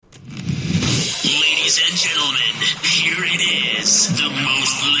Here it is, the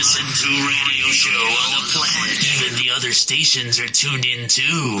most listened to radio show on the planet. Even the other stations are tuned in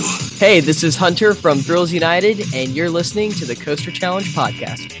too. Hey, this is Hunter from Thrills United, and you're listening to the Coaster Challenge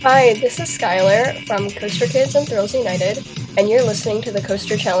podcast. Hi, this is Skylar from Coaster Kids and Thrills United, and you're listening to the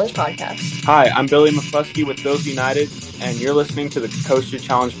Coaster Challenge podcast. Hi, I'm Billy Mafusky with Thrills United, and you're listening to the Coaster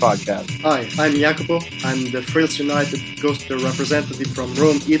Challenge podcast. Hi, I'm Jacopo. I'm the Thrills United Coaster representative from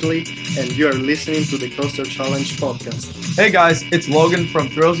Rome, Italy, and you are listening to the Coaster Challenge podcast. Hey guys, it's Logan from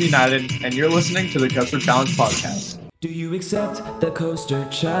Thrills United, and you're listening to the Coaster Challenge podcast. Do you accept the Coaster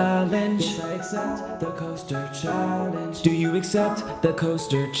Challenge? Yes, I accept the Coaster Challenge. Do you accept the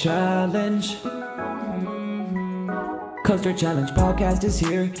Coaster Challenge? Coaster Challenge podcast is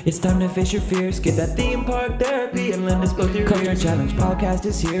here. It's time to face your fears. Get that theme park therapy and lend us both your Coaster Challenge podcast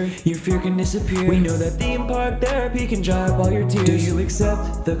is here. Your fear can disappear. We know that theme park therapy can dry up all your tears. Do you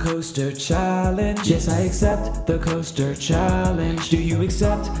accept the Coaster Challenge? Yes, I accept the Coaster Challenge. Do you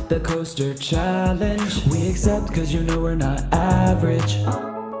accept the Coaster Challenge? We accept because you know we're not average.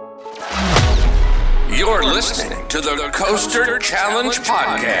 You're listening to the Coaster Challenge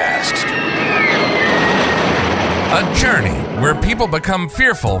podcast. A journey where people become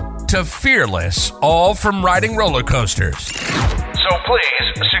fearful to fearless, all from riding roller coasters. So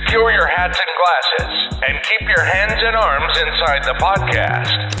please, secure your hats and glasses and keep your hands and arms inside the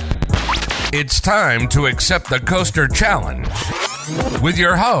podcast. It's time to accept the Coaster Challenge with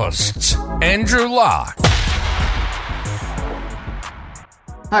your hosts, Andrew Locke.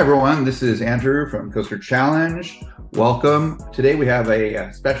 Hi everyone, this is Andrew from Coaster Challenge. Welcome. Today we have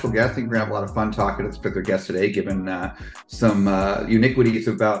a special guest. I think we're going to have a lot of fun talking to this particular guest today, given some uniquities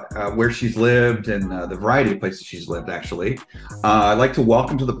about where she's lived and the variety of places she's lived, actually. I'd like to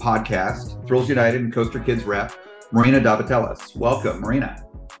welcome to the podcast, Thrills United and Coaster Kids rep, Marina Davatelis. Welcome, Marina.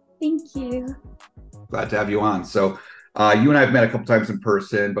 Thank you. Glad to have you on. So you and I have met a couple times in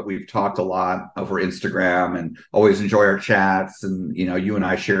person, but we've talked a lot over Instagram and always enjoy our chats. And, you know, you and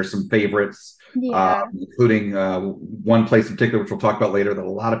I share some favorites. Yeah. Including one place in particular, which we'll talk about later, that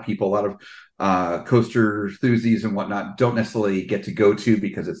a lot of people, a lot of coaster enthusiasts and whatnot don't necessarily get to go to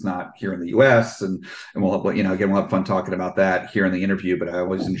because it's not here in the U.S. And we'll, you know, again, we'll have fun talking about that here in the interview. But I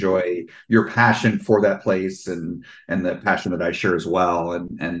always enjoy your passion for that place and the passion that I share as well.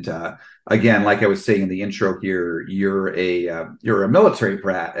 And again, like I was saying in the intro here, you're a military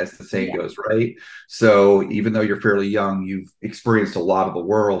brat, as the saying goes, right? So even though you're fairly young, you've experienced a lot of the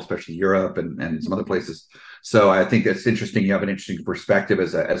world, especially Europe and some other places. So I think it's interesting. You have an interesting perspective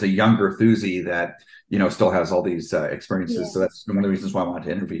as a younger enthusiast that, you know, still has all these experiences. Yeah. So that's one of the reasons why I wanted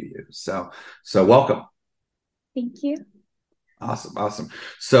to interview you. So welcome. Thank you. Awesome.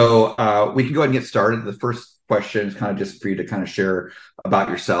 So we can go ahead and get started. The first question is kind of just for you to kind of share about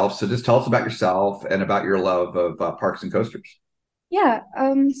yourself. So just tell us about yourself and about your love of parks and coasters. Yeah.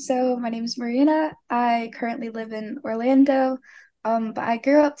 So my name is Marina. I currently live in Orlando. But I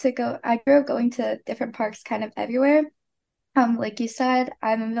grew up going to different parks kind of everywhere. Like you said,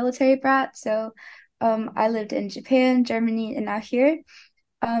 I'm a military brat, so I lived in Japan, Germany, and now here.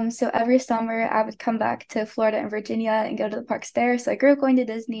 So every summer I would come back to Florida and Virginia and go to the parks there. So I grew up going to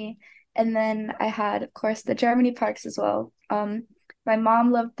Disney, and then I had, of course, the Germany parks as well. My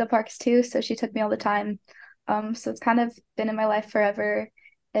mom loved the parks too, so she took me all the time. So it's kind of been in my life forever,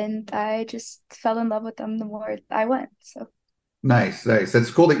 and I just fell in love with them the more I went. So. Nice. That's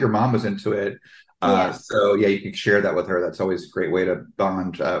cool that your mom was into it. So yeah, you can share that with her. That's always a great way to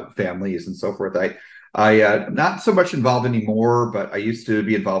bond families and so forth. I not so much involved anymore, but I used to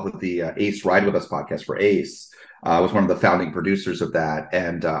be involved with the Ace Ride With Us podcast for Ace. I was one of the founding producers of that.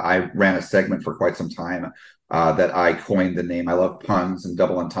 And I ran a segment for quite some time that I coined the name. I love puns and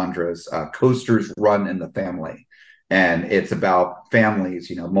double entendres. Coasters Run in the Family. And it's about families,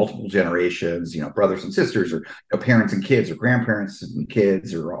 you know, multiple generations, you know, brothers and sisters, or you know, parents and kids, or grandparents and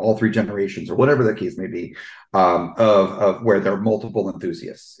kids, or all three generations, or whatever the case may be, of where there are multiple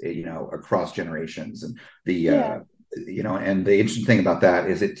enthusiasts, you know, across generations. And you know, and the interesting thing about that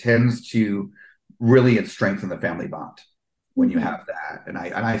is it tends to really strengthen the family bond when you have that. And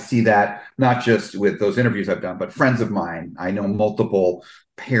I see that not just with those interviews I've done, but friends of mine. I know multiple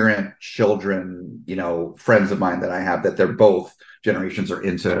parent, children, you know, friends of mine that I have that they're both generations are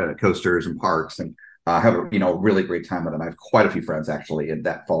into coasters and parks, and have a, you know, really great time with them. I have quite a few friends actually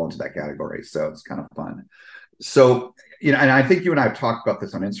that fall into that category. So it's kind of fun. So, you know, and I think you and I have talked about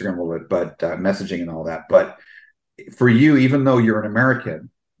this on Instagram a little bit, but messaging and all that. But for you, even though you're an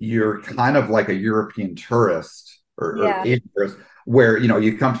American, you're kind of like a European tourist or Asian tourist. where,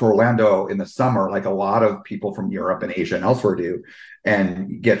 you come to Orlando in the summer, like a lot of people from Europe and Asia and elsewhere do,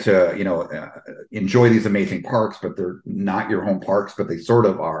 and get to, enjoy these amazing parks, but they're not your home parks, but they sort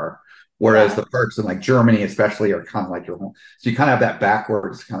of are. Whereas the parks in like Germany, especially, are kind of like your home. So you kind of have that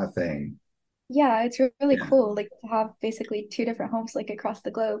backwards kind of thing. Yeah, it's really cool, like to have basically two different homes like across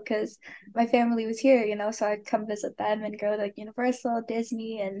the globe because my family was here, so I'd come visit them and go to like Universal,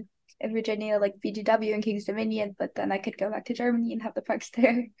 Disney, and in Virginia, like VGW and King's Dominion, but then I could go back to Germany and have the parks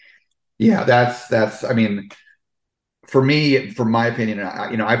there. Yeah, that's. I mean, for me, from my opinion,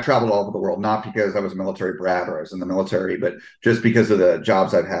 I've traveled all over the world, not because I was a military brat or I was in the military, but just because of the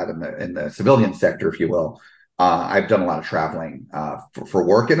jobs I've had in the civilian sector, if you will. I've done a lot of traveling for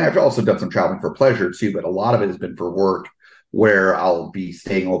work, and I've also done some traveling for pleasure too. But a lot of it has been for work, where I'll be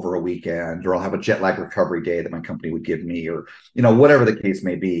staying over a weekend, or I'll have a jet lag recovery day that my company would give me, or whatever the case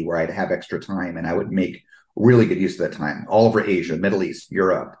may be, where I'd have extra time and I would make really good use of that time. All over Asia, Middle East,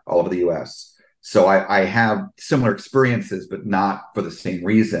 Europe, all over the U.S. So I have similar experiences, but not for the same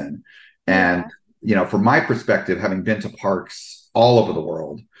reason. And from my perspective, having been to parks all over the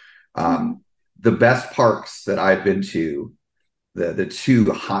world. The best parks that I've been to, the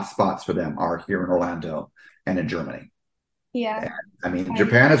two hot spots for them are here in Orlando and in Germany. Yeah. And, I mean,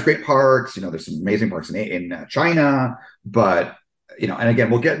 Japan has great parks. There's some amazing parks in China, but, and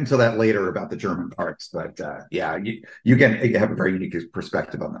again, we'll get into that later about the German parks. But you can have a very unique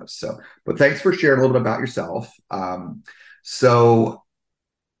perspective on those. So, but thanks for sharing a little bit about yourself.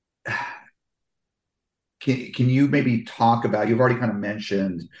 Can you maybe talk about, you've already kind of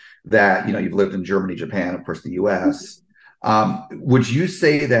mentioned that, you've lived in Germany, Japan, of course, the US. Would you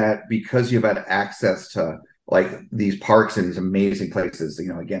say that because you've had access to like these parks and these amazing places,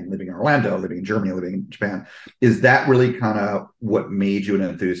 again, living in Orlando, living in Germany, living in Japan, is that really kind of what made you an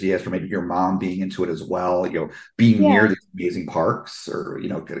enthusiast, or maybe your mom being into it as well, being near these amazing parks, or,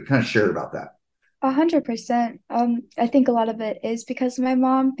 kind of share about that? 100%. I think a lot of it is because of my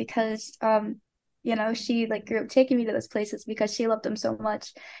mom, because she like grew up taking me to those places because she loved them so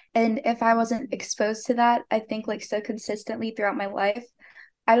much. And if I wasn't exposed to that, I think like so consistently throughout my life,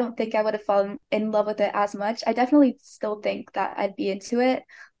 I don't think I would have fallen in love with it as much. I definitely still think that I'd be into it.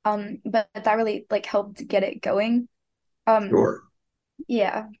 But that really like helped get it going. Sure.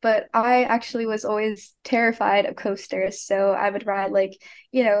 Yeah, but I actually was always terrified of coasters, so I would ride like,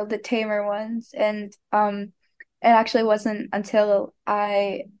 the tamer ones. And it actually wasn't until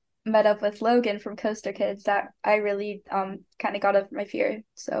I met up with Logan from Coaster Kids that I really kind of got over my fear.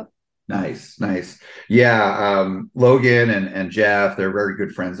 So nice. Yeah, Logan and Jeff, they're very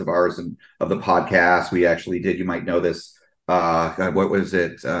good friends of ours and of the podcast. We actually did, you might know this, God, what was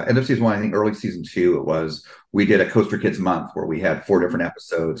it? End of season one, I think early season two, it was. We did a Coaster Kids month where we had 4 different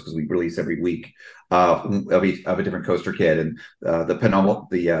episodes, because we release every week of a different Coaster Kid. And the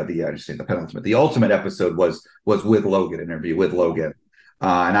ultimate episode was with Logan, interview with Logan.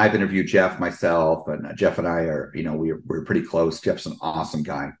 And I've interviewed Jeff myself, and Jeff and I are, we're pretty close. Jeff's an awesome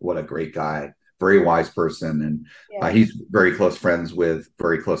guy. What a great guy. Very wise person. And he's very close friends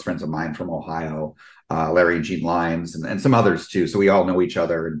of mine from Ohio, Larry and Gene Lyons, and some others too. So we all know each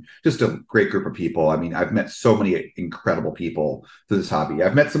other, and just a great group of people. I mean, I've met so many incredible people through this hobby.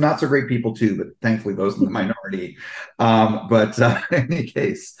 I've met some not so great people too, but thankfully those in the minority. In any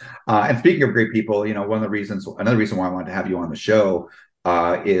case, and speaking of great people, another reason why I wanted to have you on the show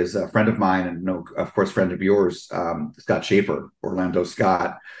is a friend of mine, and of course, friend of yours, Scott Schaefer, Orlando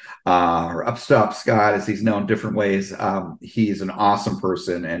Scott, or Upstop Scott, as he's known different ways. He's an awesome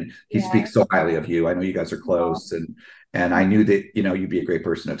person, and he speaks so highly of you. I know you guys are close, and I knew that you'd be a great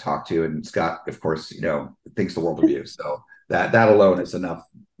person to talk to. And Scott, of course, thinks the world of you. So that alone is enough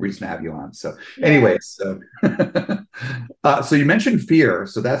reason to have you on. So, anyways, so you mentioned fear,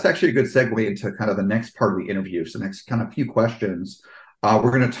 so that's actually a good segue into kind of the next part of the interview. So, next kind of few questions.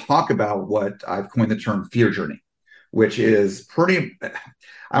 We're going to talk about what I've coined the term fear journey, which is pretty,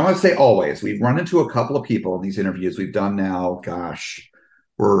 I want to say always. We've run into a couple of people in these interviews. We've done now, gosh,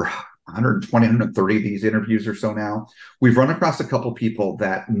 we're 120, 130 of these interviews or so now. We've run across a couple of people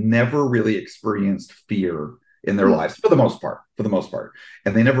that never really experienced fear in their lives, for the most part.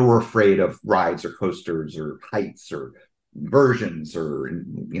 And they never were afraid of rides or coasters or heights or versions or,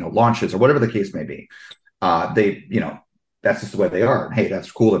 launches or whatever the case may be. That's just the way they are. And hey,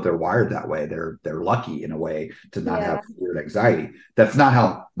 that's cool that they're wired that way. They're lucky in a way to not have fear and anxiety. That's not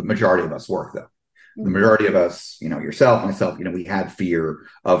how the majority of us work, though. The majority of us, yourself, myself, we had fear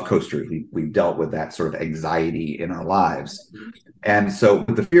of coasters. We've dealt with that sort of anxiety in our lives. And so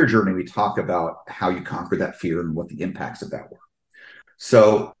with the fear journey, we talk about how you conquer that fear and what the impacts of that were.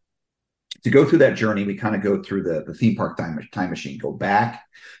 So to go through that journey, we kind of go through the theme park time machine, go back,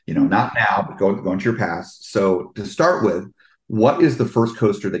 not now, but go into your past. So to start with, what is the first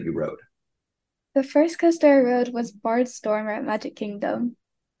coaster that you rode? The first coaster I rode was Barnstormer at Magic Kingdom.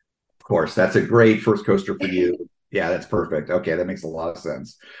 Of course, that's a great first coaster for you. Yeah, that's perfect. Okay, that makes a lot of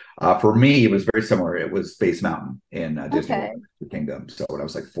sense. For me, it was very similar. It was Space Mountain in Disney World Kingdom. So when I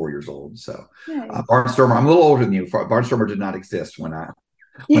was like 4 years old. So Barnstormer, I'm a little older than you. Barnstormer did not exist when I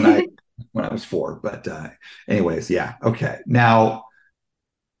was 4. But anyways, yeah. Okay. Now,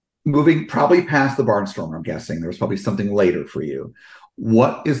 moving probably past the Barnstormer, I'm guessing there was probably something later for you.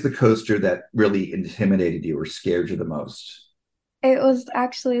 What is the coaster that really intimidated you or scared you the most? It was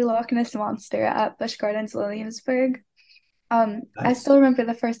actually Loch Ness Monster at Busch Gardens, Williamsburg. Nice. I still remember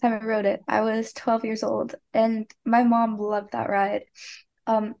the first time I rode it. I was 12 years old, and my mom loved that ride.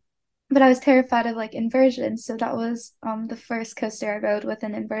 But I was terrified of like inversions, so that was the first coaster I rode with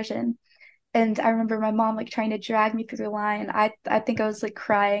an inversion. And I remember my mom like trying to drag me through the line. I think I was like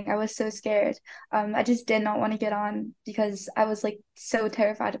crying. I was so scared. I just did not want to get on because I was like so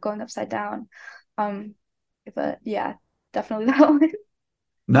terrified of going upside down. But yeah, definitely that one.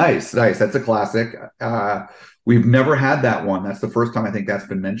 Nice. That's a classic. We've never had that one. That's the first time I think that's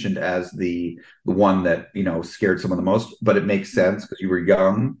been mentioned as the one that scared someone the most. But it makes sense because you were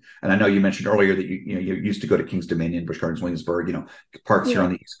young, and I know you mentioned earlier that you used to go to King's Dominion, Busch Gardens, Williamsburg, parks here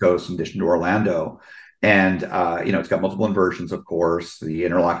on the East Coast in addition to Orlando. And it's got multiple inversions, of course, the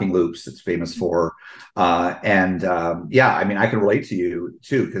interlocking loops it's famous for. I mean, I can relate to you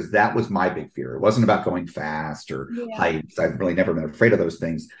too, because that was my big fear. It wasn't about going fast or heights. I've really never been afraid of those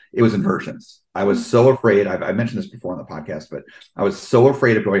things. It was inversions. I was so afraid. I mentioned this before on the podcast, but I was so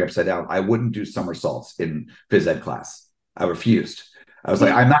afraid of going upside down. I wouldn't do somersaults in phys ed class. I refused. I was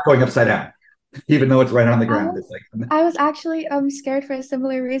like, I'm not going upside down. Even though it's right on the ground. It's like I was actually scared for a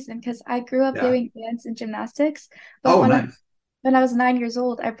similar reason because I grew up doing dance and gymnastics. But when I was 9 years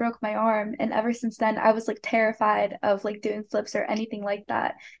old, I broke my arm, and ever since then, I was like terrified of like doing flips or anything like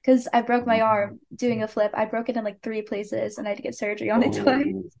that because I broke my arm doing a flip. I broke it in like 3 places, and I had to get surgery on it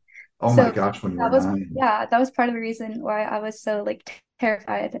twice. Oh my gosh! When you were 9, that was part of the reason why I was so like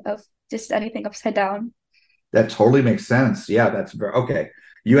terrified of just anything upside down. That totally makes sense. Yeah, that's very okay.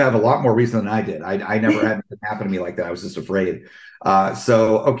 You have a lot more reason than I did. I never had anything happen to me like that. I was just afraid.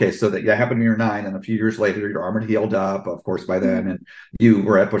 So that happened when you were 9, and a few years later, your arm had healed up, of course, by then, and you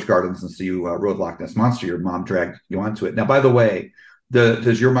were at Busch Gardens, and so you rode Loch Ness Monster. Your mom dragged you onto it. Now, by the way, do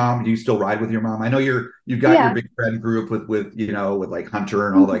you still ride with your mom? I know you've got your big friend group with like Hunter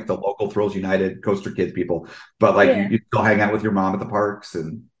and all like the local Thrills United Coaster Kids people, but like you still hang out with your mom at the parks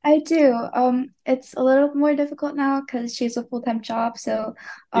and. I do. It's a little more difficult now because she's a full-time job, so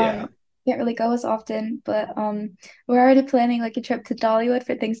can't really go as often. But we're already planning like a trip to Dollywood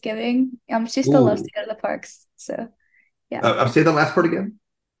for Thanksgiving. She still loves to go to the parks, so yeah. I'll say the last part again.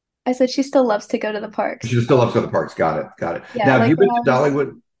 I said she still loves to go to the parks. She still loves to go to the parks. Got it. Yeah, now, have you been to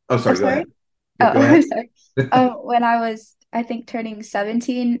Dollywood? Oh, sorry. Go ahead. Oh, I'm sorry. When I was, I think, turning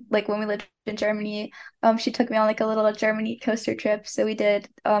 17, like when we lived in Germany, she took me on like a little Germany coaster trip. So we did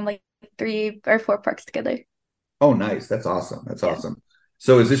like 3 or 4 parks together. Oh, nice. That's awesome. Awesome.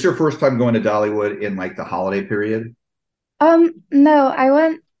 So is this your first time going to Dollywood in like the holiday period? No,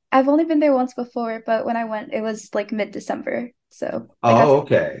 I've only been there once before, but when I went, it was like mid-December. So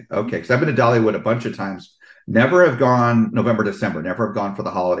okay. Because I've been to Dollywood a bunch of times. Never have gone November, December. Never have gone for the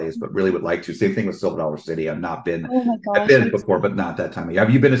holidays, but really would like to. Same thing with Silver Dollar City. I've not been. Oh my gosh, I've been before, but not that time of year.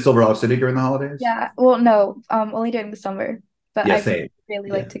 Have you been to Silver Dollar City during the holidays? Yeah. Well, no. Only during the summer. But I really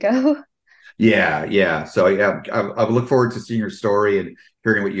like to go. Yeah. So I look forward to seeing your story and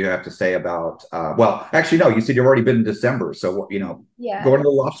hearing what you have to say about. Well, actually, no. You said you've already been in December, so going a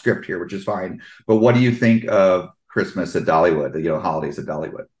little off script here, which is fine. But what do you think of Christmas at Dollywood? Holidays at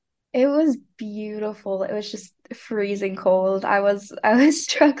Dollywood. It was beautiful. It was just freezing cold. I was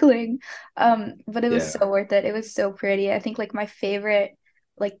struggling. But it was so worth it. It was so pretty. I think like my favorite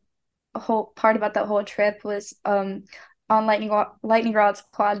like whole part about that whole trip was on Lightning Rod's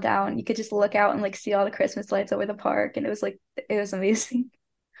quad down. You could just look out and like see all the Christmas lights over the park, and it was amazing.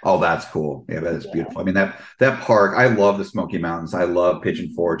 Oh, that's cool. Yeah, that is beautiful. I mean, that park, I love the Smoky Mountains. I love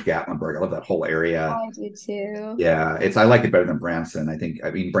Pigeon Forge, Gatlinburg. I love that whole area. I do too. Yeah, I like it better than Branson. I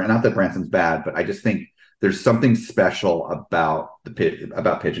mean, not that Branson's bad, but I just think there's something special about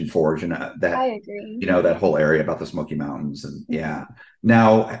Pigeon Forge and that I agree. That whole area about the Smoky Mountains and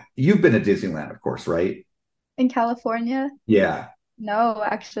Now, you've been to Disneyland, of course, right? In California? Yeah. No,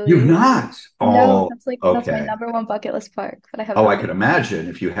 actually. You've not? No, that's my number 1 bucket list park. But I have. Oh, I could imagine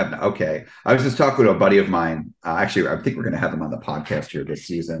if you haven't. Okay. I was just talking to a buddy of mine. Actually, I think we're going to have him on the podcast here this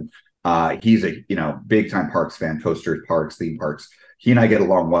season. He's a big time parks fan, coasters, parks, theme parks. He and I get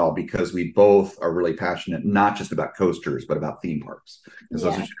along well because we both are really passionate, not just about coasters, but about theme parks, because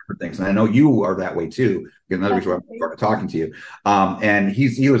those are two different things. And I know you are that way too. Another reason why I'm talking to you. And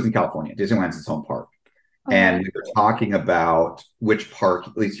he lives in California. Disneyland's his home park. And we were talking about which park,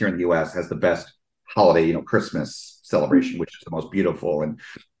 at least here in the U.S., has the best holiday, Christmas celebration, which is the most beautiful.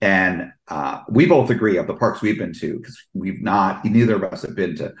 And we both agree of the parks we've been to, because neither of us have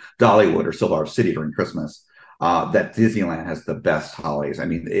been to Dollywood or Silver City during Christmas. That Disneyland has the best holidays. I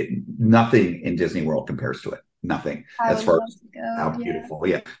mean, nothing in Disney World compares to it. Nothing as far as how beautiful.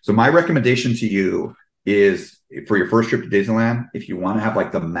 Yeah. So my recommendation to you is, for your first trip to Disneyland, if you want to have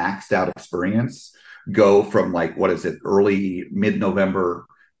like the maxed out experience, go from like, early mid-November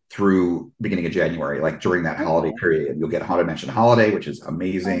through beginning of January, like during that holiday period. You'll get Haunted Mansion Holiday, which is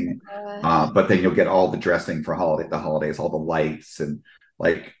amazing. But then you'll get all the dressing for the holidays, all the lights, and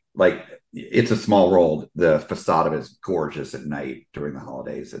like it's a small world. The facade of it is gorgeous at night during the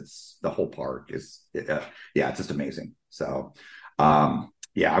holidays. It's the whole park is it's just amazing. So I'm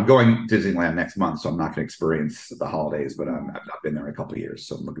going to Disneyland next month, so I'm not going to experience the holidays, but I've not been there in a couple of years,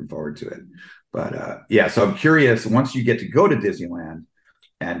 so I'm looking forward to it. But so I'm curious, once you get to go to Disneyland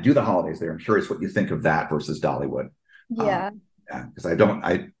and do the holidays there, I'm curious what you think of that versus Dollywood. Because I don't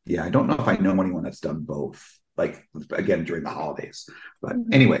know if I know anyone that's done both, like, again, during the holidays. But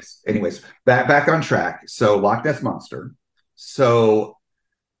anyways, back on track. So Loch Ness Monster. So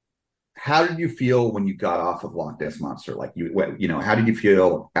how did you feel when you got off of Loch Ness Monster? Like, how did you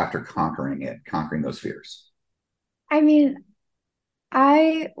feel after conquering those fears? I mean,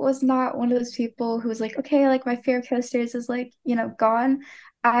 I was not one of those people who was like, okay, like my fear of coasters is like, gone.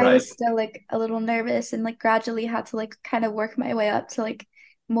 I was still like a little nervous, and like gradually had to like kind of work my way up to like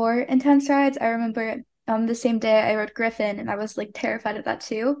more intense rides. I remember the same day I rode Griffin, and I was like terrified of that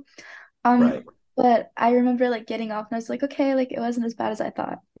too. But I remember like getting off and I was like, okay, like it wasn't as bad as I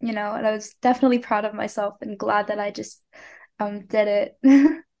thought, and I was definitely proud of myself and glad that I just did it.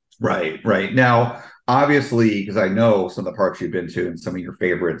 Right. Now, obviously, because I know some of the parks you've been to and some of your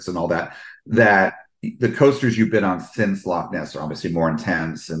favorites and all that the coasters you've been on since Loch Ness are obviously more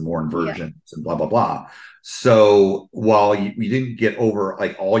intense and more inversions and blah, blah, blah. So while you didn't get over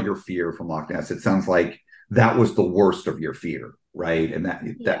like all your fear from Loch Ness, it sounds like that was the worst of your fear, right? And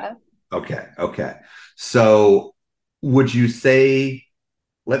that okay. So would you say,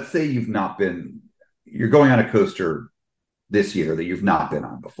 let's say you're going on a coaster this year that you've not been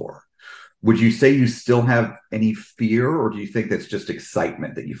on before. Would you say you still have any fear, or do you think that's just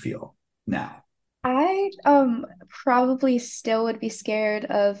excitement that you feel now? I probably still would be scared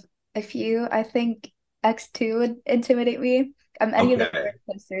of a few. I think X2 would intimidate me. Any of the roller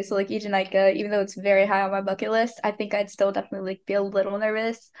coasters, so like Eugenica, even though it's very high on my bucket list, I think I'd still definitely like be a little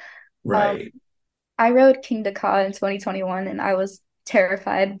nervous. Right. I rode King Ka in 2021, and I was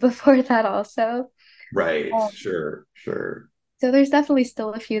terrified before that also. Right. Sure. So there's definitely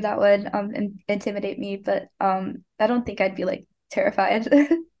still a few that would intimidate me, but I don't think I'd be like terrified.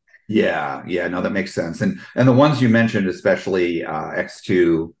 Yeah, no, that makes sense. And the ones you mentioned, especially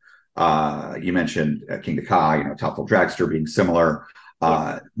X2, you mentioned King Ka, Top Thrill Dragster being similar.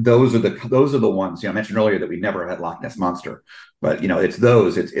 Those are the ones, I mentioned earlier that we never had Loch Ness Monster, but it's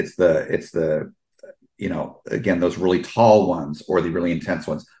the again, those really tall ones or the really intense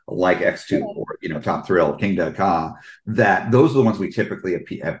ones like X2 or Top Thrill, King Ka, that those are the ones we typically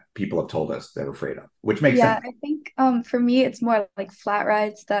have people have told us they're afraid of, which makes sense. I think for me it's more like flat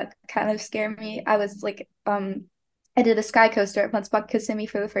rides that kind of scare me. I was like I did a sky coaster at Blood Kissimmee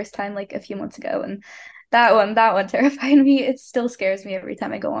for the first time like a few months ago, and that one terrified me. It still scares me every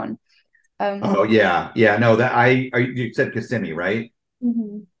time I go on. No, you said Kissimmee, right?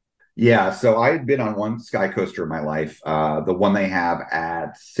 Mm-hmm. Yeah, so I've been on one sky coaster in my life, the one they have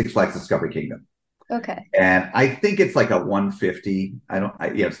at Six Flags Discovery Kingdom. Okay. And I think it's like a 150.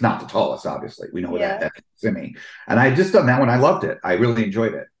 It's not the tallest, obviously. We know that's Kissimmee. And I just done that one. I loved it. I really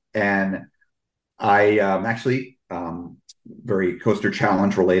enjoyed it. And I actually very Coaster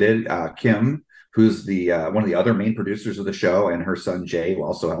Challenge related. Kim, who's the one of the other main producers of the show, and her son Jay, who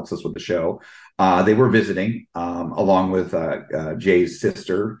also helps us with the show. They were visiting along with Jay's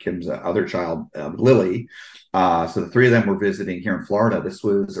sister, Kim's other child, Lily. So the three of them were visiting here in Florida. This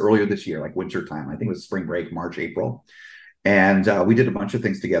was earlier this year, like winter time. I think it was spring break, March, April. And we did a bunch of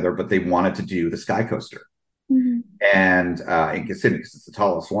things together, but they wanted to do the Sky Coaster. Mm-hmm. And in Kissimmee, because it's the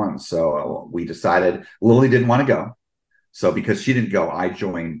tallest one. So we decided Lily didn't want to go. So because she didn't go, I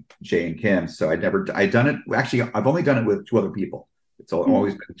joined Jay and Kim. So I'd done it. Actually, I've only done it with two other people. It's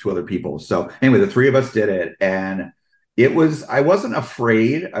always been two other people. So anyway, the three of us did it. And I wasn't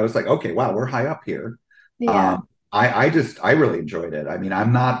afraid. I was like, okay, wow, we're high up here. Yeah. I really enjoyed it. I mean,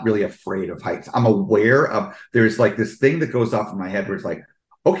 I'm not really afraid of heights. I'm aware of, there's like this thing that goes off in my head where it's like,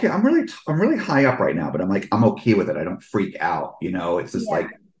 okay, I'm really high up right now, but I'm like, I'm okay with it. I don't freak out. It's just Yeah. like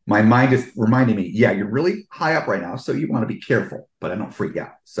my mind is reminding me, yeah, you're really high up right now, so you want to be careful, but I don't freak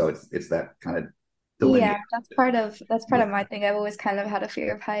out. So it's that kind of Yeah, delineate. that's part of my thing. I've always kind of had a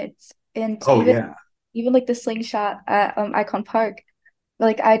fear of heights. And Oh even yeah. even like the slingshot at Icon Park.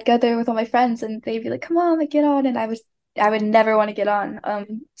 Like I'd go there with all my friends and they'd be like, "Come on, like get on," and I would never want to get on.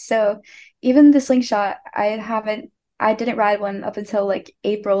 So even the slingshot, I didn't ride one up until like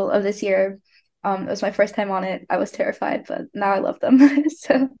April of this year. It was my first time on it. I was terrified, but now I love them.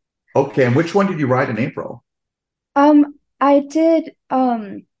 So Okay, and which one did you ride in April? um I did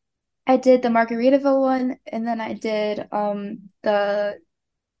I did the Margaritaville one and then I did the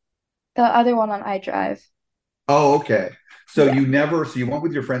other one on iDrive. Oh, okay. So Yeah. you went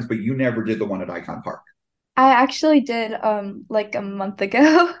with your friends, but you never did the one at Icon Park. I actually did like a month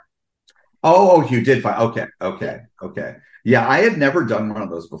ago. Oh, you did fine. Okay, Yeah. okay, okay. Yeah, I had never done one of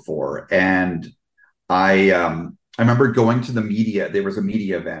those before, and I remember going to the media. There was a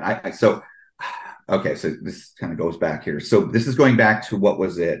media event. Okay, so this kind of goes back here. So this is going back to what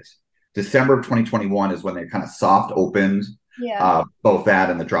was it? December of 2021 is when they kind of soft opened Yeah. both that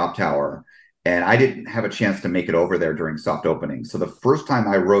and the drop tower. And I didn't have a chance to make it over there during soft opening. So the first time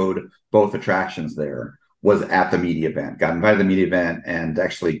I rode both attractions there was at the media event. Got invited to the media event, and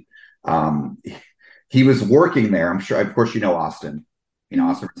actually, um, he was working there. I'm sure, of course, Austin. Mhm.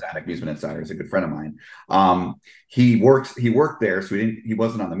 Austin Zanuck, Amusement Insider, is a good friend of mine. He worked there, so he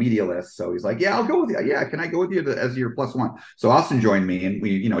wasn't on the media list. So he's like, "Yeah, I'll go with you. Yeah, can I go with you as your plus one?" So Austin joined me, and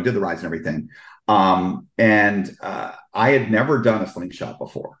we, did the rides and everything. And I had never done a slingshot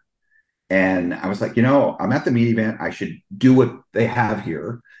before. And I was like, I'm at the media event. I should do what they have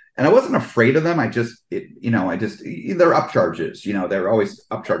here. And I wasn't afraid of them. They're upcharges. They're always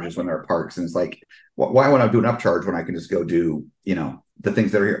upcharges when they're at parks. And it's like, why would I do an upcharge when I can just go do, the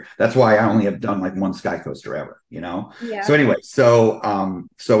things that are here? That's why I only have done like one sky coaster ever. Yeah. So anyway, so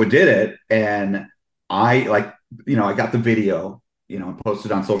I did it. And I I got the video, and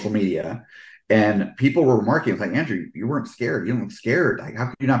posted on social media. And people were remarking, it's like, Andrew, you weren't scared. You didn't look scared. Like, how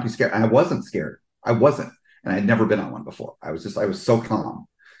could you not be scared? And I wasn't scared. I wasn't. And I'd never been on one before. I was so calm.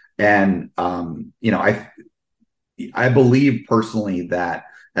 And, I believe personally that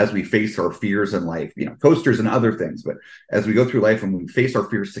as we face our fears in life, coasters and other things, but as we go through life and we face our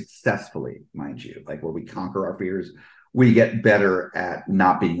fears successfully, mind you, like where we conquer our fears, we get better at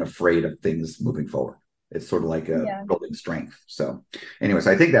not being afraid of things moving forward. It's sort of like a Yeah. building strength. So, anyways,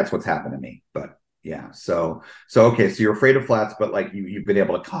 I think that's what's happened to me. But yeah, so okay, so you're afraid of flats, but like you've been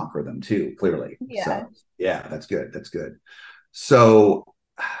able to conquer them too, clearly. Yeah. So yeah, that's good. That's good. So,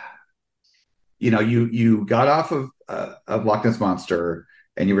 you got off of Loch Ness Monster,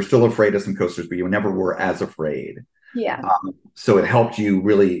 and you were still afraid of some coasters, but you never were as afraid. Yeah. So it helped you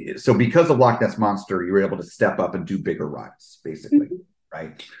really. So because of Loch Ness Monster, you were able to step up and do bigger rides, basically, Mhm.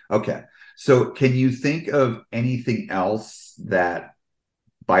 right? Okay. So can you think of anything else that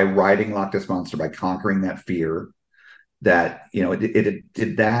by riding Loch Ness Monster, by conquering that fear, that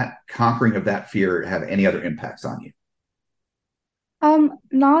did that conquering of that fear have any other impacts on you?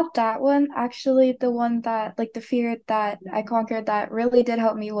 Not that one. Actually, the one that like the fear that I conquered that really did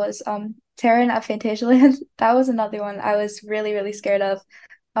help me was Terran at Phantasialand. That was another one I was really, really scared of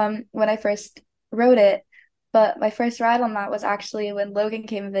when I first rode it. But my first ride on that was actually when Logan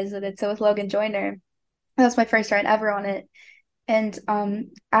came and visited. So with Logan Joyner, that was my first ride ever on it. And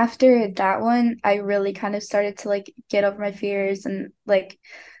after that one, I really kind of started to like get over my fears and like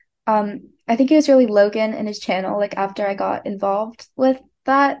I think it was really Logan and his channel, like after I got involved with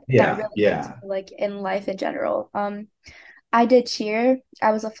that Yeah, really helped yeah. me, like in life in general. I did cheer.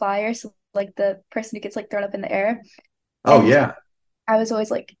 I was a flyer, so like the person who gets like thrown up in the air. Oh And yeah. I was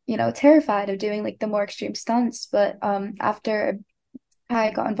always like, terrified of doing like the more extreme stunts. But after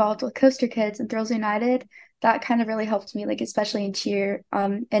I got involved with Coaster Kids and Thrills United, that kind of really helped me, like especially in cheer,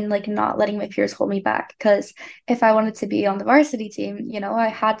 and like not letting my fears hold me back. Because if I wanted to be on the varsity team, I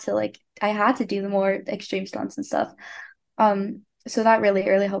had to do the more extreme stunts and stuff. So that really,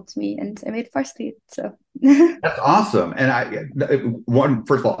 really helped me, and I made varsity. So That's awesome. And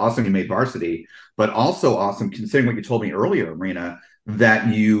first of all, awesome you made varsity, but also awesome considering what you told me earlier, Marina, that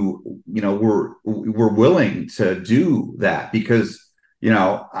were willing to do that because I'm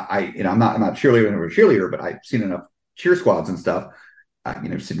not cheerleader or a cheerleader, but I've seen enough cheer squads and stuff.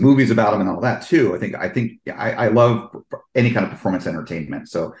 Seen movies about them and all that too. I love any kind of performance entertainment.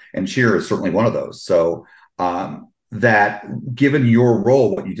 So, and cheer is certainly one of those. So, that given your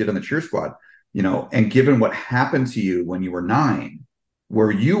role, what you did on the cheer squad, and given what happened to you when you were 9,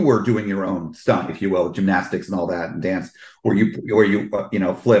 where you were doing your own stunt, if you will, gymnastics and all that, and dance, where you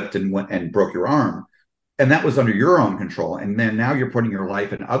flipped and went and broke your arm, and that was under your own control, and then now you're putting your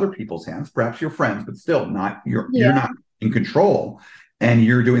life in other people's hands, perhaps your friends, but still not you're not in control, and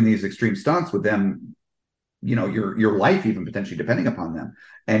you're doing these extreme stunts with them, your life even potentially depending upon them,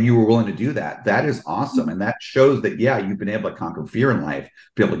 and you were willing to do that. That is awesome, and that shows that you've been able to conquer fear in life,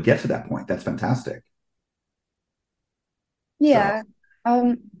 be able to get to that point. That's fantastic. Yeah.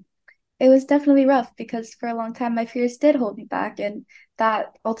 So. It was definitely rough because for a long time my fears did hold me back, and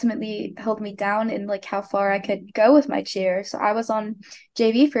that ultimately held me down in like how far I could go with my cheer. So I was on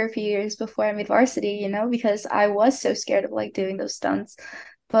JV for a few years before I made varsity, because I was so scared of like doing those stunts.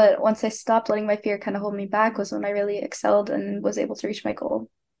 But once I stopped letting my fear kind of hold me back was when I really excelled and was able to reach my goal.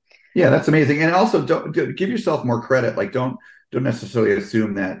 Yeah, that's amazing. And also don't give yourself more credit. Like don't necessarily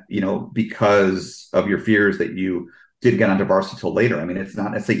assume that, because of your fears that you didn't get onto varsity till later. I mean,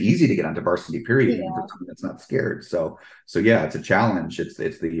 it's easy to get onto varsity, period, even for someone that's not scared. So yeah, it's a challenge. It's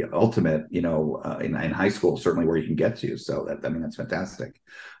the ultimate, in high school, certainly where you can get to. So that's fantastic.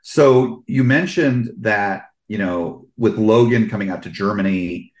 So you mentioned that, with Logan coming out to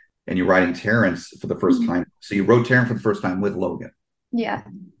Germany and you're riding Terrence for the first time. So you rode Terrence for the first time with Logan. Yeah.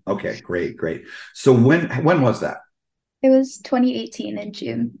 Okay, great. So when was that? It was 2018 in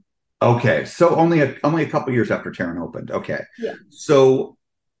June. Okay, so only a couple years after Terran opened. Okay. Yeah. So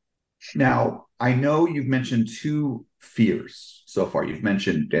now I know you've mentioned 2 fears so far. You've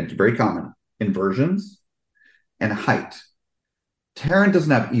mentioned, and it's very common, inversions and height. Terran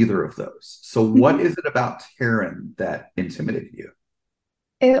doesn't have either of those. So what is it about Terran that intimidated you?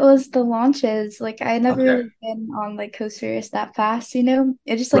 It was the launches. Like I had never really been on like coasters that fast, It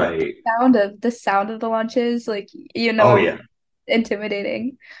just like the sound of the launches, like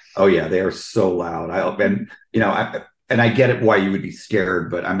intimidating. Oh yeah, they are so loud. I get it why you would be scared,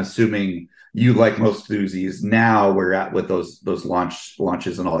 but I'm assuming you, like most enthusiasts now, we're at with those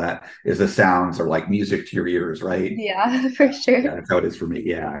launches and all that, is the sounds are like music to your ears, right? Yeah, for sure. Yeah, that's how it is for me.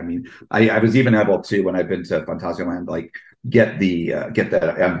 Yeah, I mean, I was even able to, when I've been to Fantasyland, like get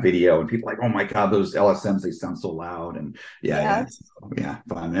that on video, and people are like, oh my god, those LSMs, they sound so loud, and yeah,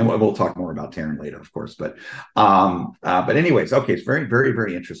 fun. And we'll talk more about Terran later, of course, but anyways, okay, it's very, very,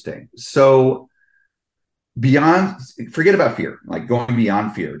 very interesting. So forget about fear, like going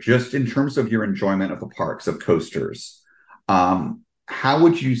beyond fear, just in terms of your enjoyment of the parks, of coasters, how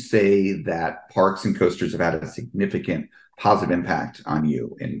would you say that parks and coasters have had a significant positive impact on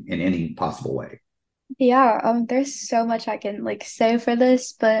you in any possible way? Yeah, there's so much I can like say for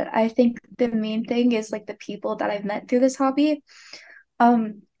this, but I think the main thing is like the people that I've met through this hobby.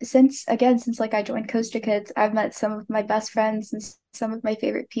 Since like I joined Coaster Kids, I've met some of my best friends and some of my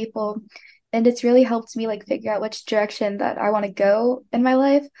favorite people, and it's really helped me like figure out which direction that I want to go in my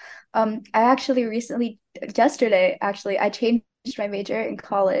life. I actually yesterday, I changed my major in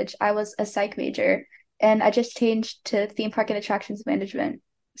college. I was a psych major, and I just changed to theme park and attractions management.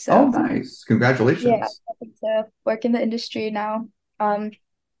 So, nice. Congratulations. Yeah, I think to work in the industry now. And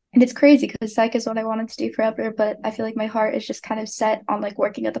it's crazy because psych is what I wanted to do forever, but I feel like my heart is just kind of set on like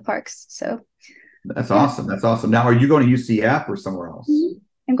working at the parks. So that's awesome. That's awesome. Now, are you going to UCF or somewhere else?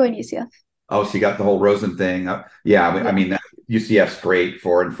 I'm going to UCF. Oh, so you got the whole Rosen thing. I mean, UCF's great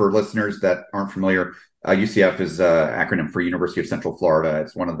and for listeners that aren't familiar, UCF is an acronym for University of Central Florida.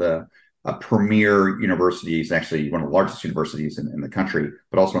 It's one of the premier universities, actually one of the largest universities in the country,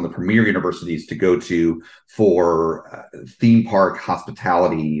 but also one of the premier universities to go to for theme park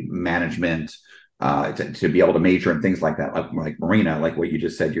hospitality management, to be able to major in things like that, like Marina, like what you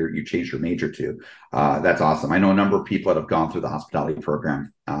just said, you changed your major to. That's awesome. I know a number of people that have gone through the hospitality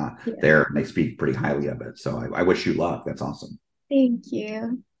program there, and they speak pretty highly of it. So I wish you luck. That's awesome. Thank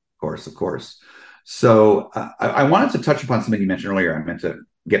you. Of course. So I wanted to touch upon something you mentioned earlier. I meant to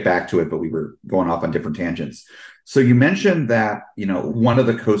get back to it, but we were going off on different tangents. So you mentioned that, one of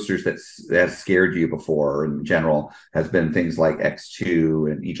the coasters that has scared you before in general has been things like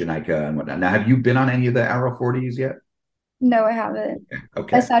X2 and Ejonica and whatnot. Now, have you been on any of the Aero 40s yet? No, I haven't.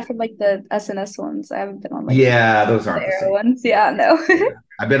 Okay. Aside from like the SNS ones, I haven't been on like those aren't the same ones. Yeah, no.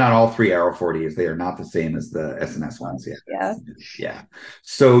 I've been on all 3 Aero 40s. They are not the same as the SNS ones yet. Yeah.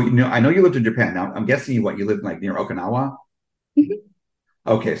 So, I know you lived in Japan. Now, I'm guessing you lived like near Okinawa? Mm-hmm.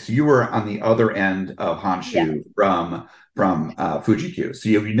 Okay, so you were on the other end of Honshu from Fuji-Q. So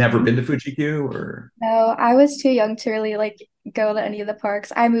have you never been to Fuji-Q, or? No, I was too young to really like go to any of the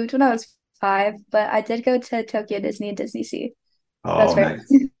parks. I moved when I was 5, but I did go to Tokyo Disney and Disney Sea. Oh, nice.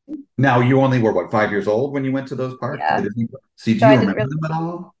 Now you only were what, 5 years old when you went to those parks? Yeah. See, do So you I didn't remember really, them at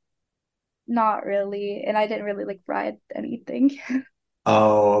all? not really, and I didn't really like ride anything.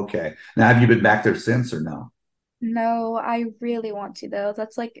 Oh, okay. Now have you been back there since or no? No, I really want to though.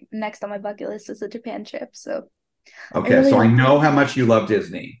 That's like next on my bucket list is a Japan trip. So I Okay, really so I hope. know how much you love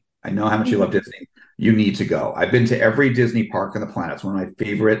Disney. I know how much you love Mhm. Disney. You need to go. I've been to every Disney park on the planet. It's one of my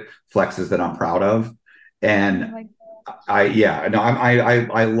favorite flexes that I'm proud of. Oh And my yeah, no,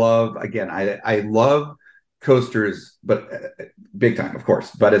 I love, again, I love coasters, but big time, of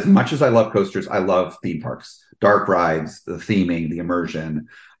course. But as much as I love coasters, I love theme parks, dark rides, the theming, the immersion,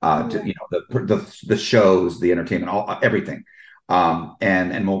 yeah. the shows, the entertainment, all everything.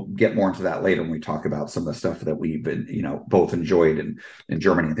 And we'll get more into that later when we talk about some of the stuff that we've been, both enjoyed in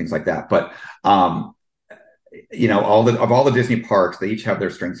Germany and things like that. But all the Disney parks, they each have their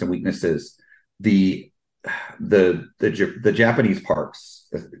strengths and weaknesses. The the Japanese parks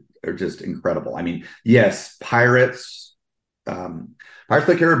are just incredible. I mean, yes, Pirates of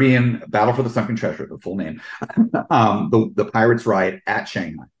the Caribbean, Battle for the Sunken Treasure, the full name. The Pirates ride at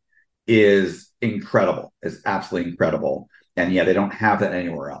Shanghai is incredible, is absolutely incredible. And yeah, they don't have that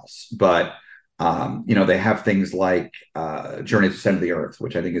anywhere else. But they have things like Journey to the Center of the Earth,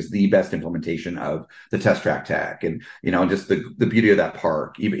 which I think is the best implementation of the Test Track tag, and just the beauty of that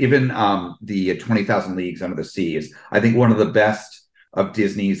park. Even the 20,000 Leagues Under the Sea is, I think, one of the best of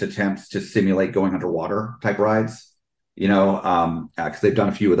Disney's attempts to simulate going underwater type rides. Because they've done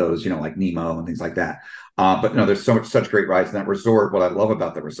a few of those, like Nemo and things like that. But no, there's such great rides in that resort. What I love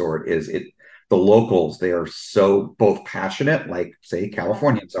about the resort is the locals, they are so both passionate, like say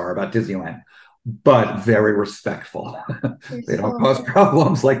Californians are about Disneyland, but very respectful. They're They don't so cause nice.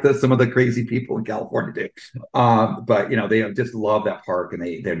 problems like some of the crazy people in California do. But they just love that park, and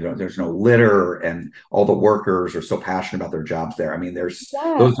there's no litter, and all the workers are so passionate about their jobs there. I mean, there's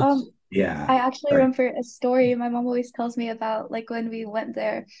Yeah. those. Yeah. I actually Sorry. remember a story my mom always tells me about like when we went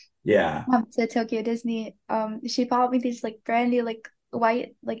there Yeah. to Tokyo Disney. She bought me these like brand new like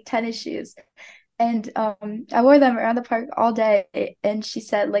white like tennis shoes. And I wore them around the park all day. And she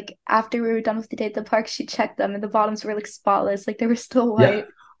said like after we were done with the day at the park, she checked them and the bottoms were like spotless, like they were still Yeah. white.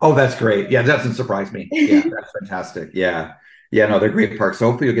 Oh, that's great. Yeah, that doesn't surprise me. Yeah, that's fantastic. Yeah. Yeah, no, they're great parks. So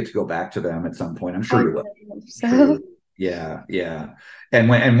hopefully you'll get to go back to them at some point. I'm I sure you will. really hope I'm sure you so. will. Yeah, yeah. And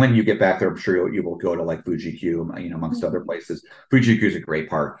when you get back there, I'm sure you will go to like Fuji Q, amongst other places. Fuji Q is a great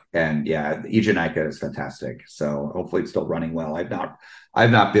park, and yeah, Ijunaika is fantastic. So hopefully it's still running well. I've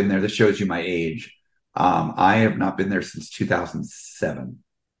not been there. This shows you my age. I have not been there since 2007.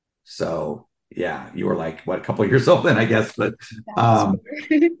 So yeah, you were like what, a couple of years old then, I guess. But That's um,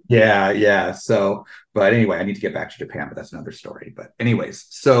 weird. yeah, yeah. So, but anyway, I need to get back to Japan, but that's another story. But anyways,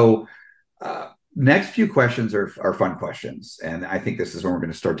 so next few questions are fun questions, and I think this is when we're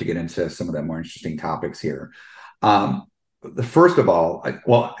going to start to get into some of the more interesting topics here. The first of all,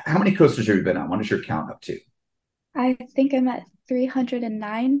 well, how many coasters have you been on? What is your count up to? I think I'm at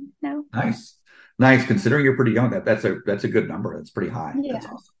 309 now. Nice, nice. Considering you're pretty young, that's a good number. That's pretty high. That's Yeah.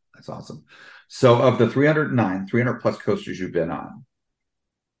 awesome. That's awesome. So, of the 309, 300 plus coasters you've been on,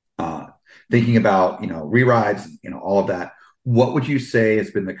 uh, thinking about re-rides, all of that, what would you say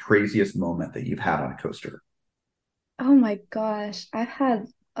has been the craziest moment that you've had on a coaster? Oh my gosh. I've had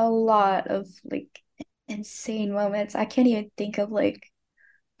a lot of like insane moments. I can't even think of like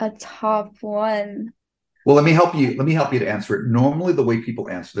a top one. Well, let me help you to answer it. Normally the way people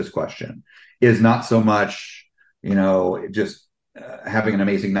answer this question is not so much just having an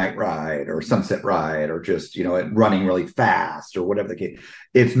amazing night ride or sunset ride or just it running really fast or whatever the case.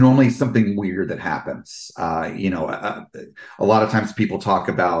 It's normally something weird that happens. A lot of times people talk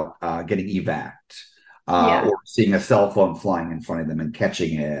about getting evac, Yeah. or seeing a cell phone flying in front of them and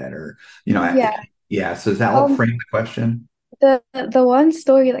catching it, or you know I- Yeah. yeah, so does that help Um, frame the question? the one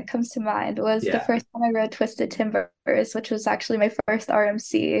story that comes to mind was the Yeah. first time I rode Twisted Timbers, which was actually my first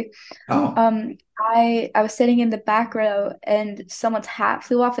RMC. Oh. I was sitting in the back row and someone's hat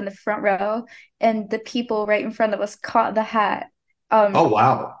flew off in the front row, and the people right in front of us caught the hat. Oh, Um,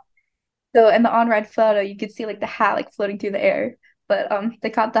 wow. so in the on-ride photo, you could see like the hat like floating through the air, but they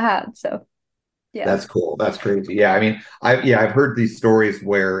caught the hat. So yeah, That's cool. That's crazy. Yeah, I mean, I've heard these stories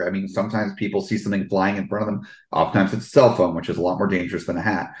where, I mean, sometimes people see something flying in front of them. Oftentimes it's a cell phone, which is a lot more dangerous than a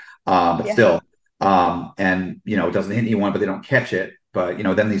hat. But yeah, still, and it doesn't hit anyone, but they don't catch it. But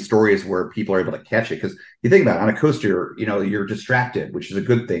then these stories where people are able to catch it, because you think about it, on a coaster, you're distracted, which is a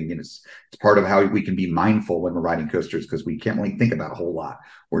good thing. And it's part of how we can be mindful when we're riding coasters, because we can't really think about a whole lot.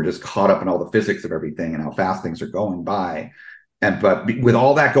 We're just caught up in all the physics of everything and how fast things are going by. With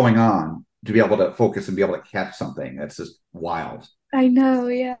all that going on, to be able to focus and be able to catch something, that's just wild. I know,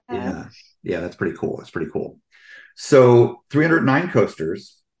 yeah. Yeah, that's pretty cool. That's pretty cool. So 309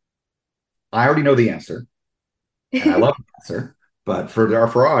 coasters. I already know the answer, and I love the answer. But for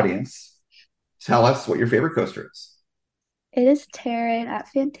our audience, tell us what your favorite coaster is. It is Terran at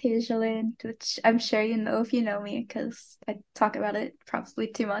Phantasialand, which I'm sure you know if you know me because I talk about it probably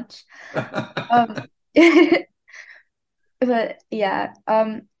too much. Um, but yeah,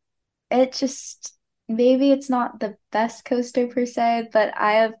 it just maybe it's not the best coaster per se, but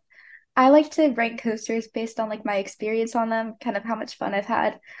I like to rank coasters based on like my experience on them, kind of how much fun I've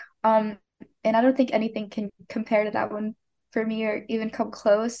had. Um, and I don't think anything can compare to that one for me or even come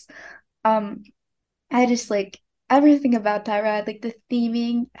close. Um, I just like everything about that ride, like the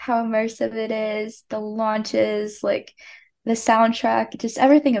theming, how immersive it is, the launches, like the soundtrack, just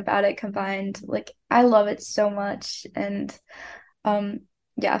everything about it combined. Like I love it so much. And um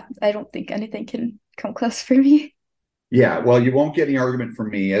yeah, I don't think anything can come close for me. Yeah, well, you won't get any argument from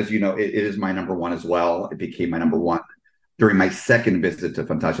me. As you know, it is my number one as well. It became my number one during my second visit to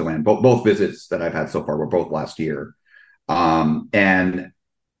Fantasyland. Both visits that I've had so far were both last year. And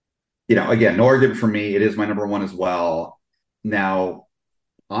again, no argument for me. It is my number one as well. Now,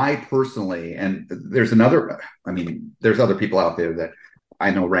 I personally, and there's other people out there that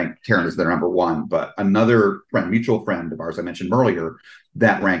I know rank Terran as their number one, but another mutual friend of ours, I mentioned earlier,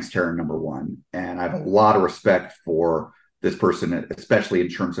 that ranks Terran number one. And I have a lot of respect for this person, especially in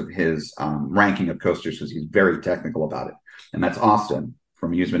terms of his ranking of coasters, because he's very technical about it. And that's Austin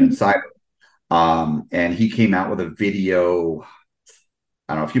from Amusement Insider. And he came out with a video,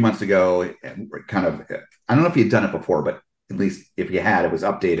 I don't know, a few months ago, kind of, I don't know if he had done it before, but at least if he had, it was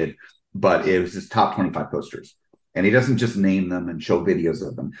updated, but it was his top 25 coasters. And he doesn't just name them and show videos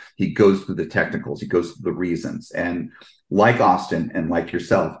of them. He goes through the technicals, he goes through the reasons. And like Austin and like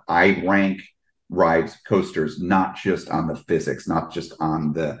yourself, I rank rides, coasters, not just on the physics, not just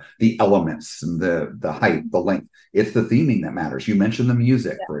on the elements and the height, the length. It's the theming that matters. You mentioned the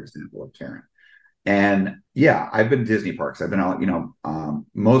music, for example, of Terran. And yeah, I've been to Disney parks. I've been out,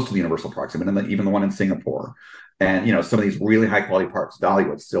 most of the Universal parks. I've been in even the one in Singapore. And some of these really high quality parks,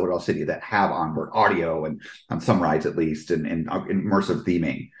 Dollywood, Silverdale City, that have onboard audio and on some rides at least, and immersive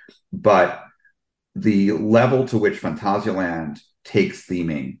theming. But the level to which Fantasyland takes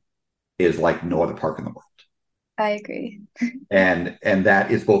theming is like no other park in the world. I agree. And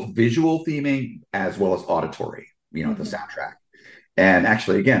that is both visual theming as well as auditory, the soundtrack. And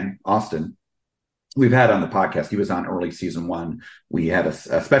actually, again, Austin, we've had on the podcast. He was on early season one. We had a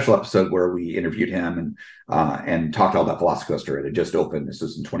special episode where we interviewed him and talked all about Velocicoaster. It had just opened. This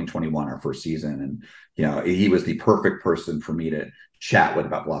was in 2021, our first season, and he was the perfect person for me to chat with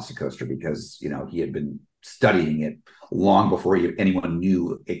about Velocicoaster because he had been studying it long before anyone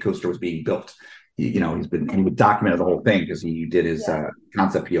knew a coaster was being built. He would document the whole thing because he did his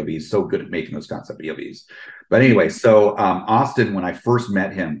concept POVs. So good at making those concept POVs. But anyway, so Austin, when I first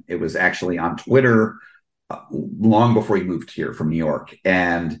met him, it was actually on Twitter long before he moved here from New York.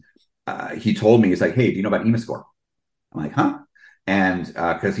 And he told me, he's like, hey, do you know about Emascore? I'm like, huh? And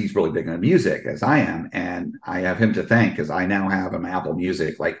because he's really big into music, as I am. And I have him to thank because I now have him Apple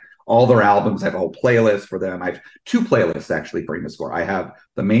Music, like all their albums. I have a whole playlist for them. I have two playlists actually for Emascore. I have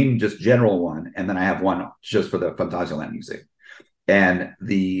the main just general one, and then I have one just for the Fantasyland music. And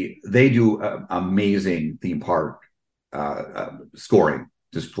they do amazing theme park scoring,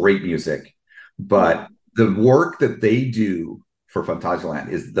 just great music. But the work that they do for Fantasyland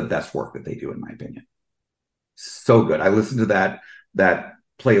is the best work that they do, in my opinion. So good. I listened to that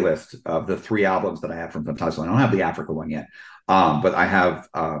playlist of the three albums that I have from Fantasyland. I don't have the Africa one yet, but I have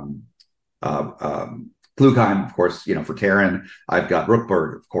Klugheim, of course, for Terran. I've got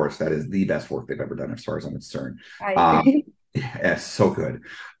Rookburg, of course. That is the best work they've ever done as far as I'm concerned. Yeah, so good.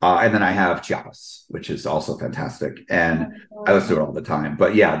 And then I have Chiapas, which is also fantastic. And I listen to it all the time.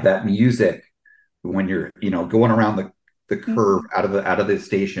 But yeah, that music, when you're, going around the curve out of the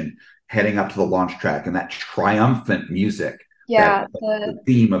station, heading up to the launch track, and that triumphant music. Yeah, the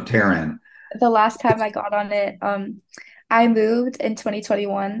theme of Terran. The last time I got on it, I moved in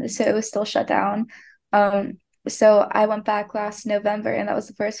 2021, so it was still shut down. So I went back last November, and that was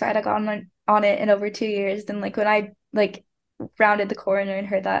the first ride I got on it in over 2 years. Then when I rounded the corner and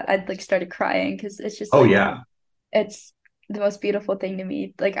heard that, I'd started crying because it's just it's the most beautiful thing to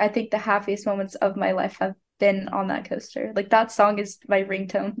me. I think the happiest moments of my life have been on that coaster. That song is my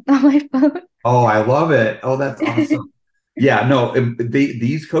ringtone on my phone. Oh, I love it. Oh, that's awesome. Yeah, no,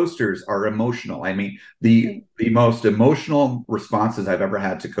 these coasters are emotional. I mean, the most emotional responses I've ever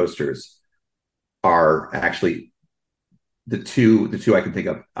had to coasters are actually the two I can think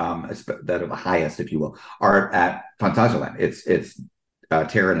of that are the highest, if you will, are at Phantasialand. It's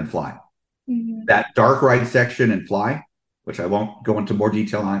Terran and Fly. Mhm. That dark ride section and Fly, which I won't go into more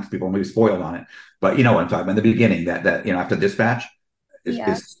detail on because people will be spoiled on it. But you know what I'm talking about. In the beginning, that after Dispatch,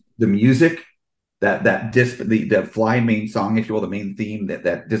 Yeah. is the music, the Fly main song, if you will, the main theme,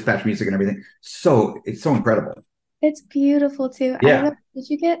 that Dispatch music and everything. So it's so incredible. It's beautiful too. I don't Yeah. know, did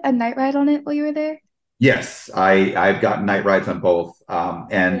you get a night ride on it while you were there? Yes, I've gotten night rides on both,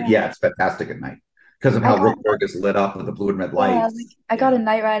 and Yeah. yeah, it's fantastic at night because of I how got Rookborg is lit up with the blue and red Yeah, like lights. I got Yeah. a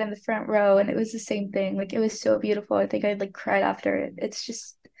night ride in the front row and it was the same thing. Like it was so beautiful. I think I'd like cried after it. It's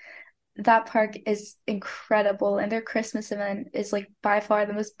just that park is incredible and their Christmas event is like by far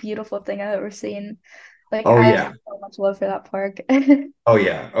the most beautiful thing I've ever seen. Like Oh I have yeah. so much love for that park. Oh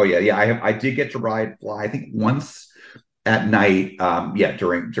yeah. Oh yeah. Yeah. I did get to ride Fly. I think once at night. Yeah.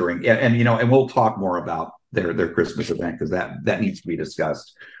 During yeah, and and we'll talk more about their Christmas event because that needs to be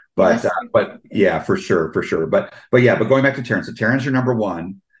discussed. Yes. But yeah, for sure, for sure. But yeah, but going back to Terrence, so Terrence, your number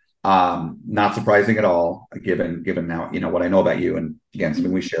one. Not surprising at all, given now what I know about you, and again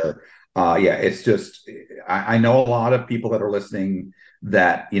something we share. Yeah, it's just I know a lot of people that are listening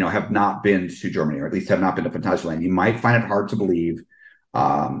that have not been to Germany, or at least have not been to Phantasialand. You might find it hard to believe,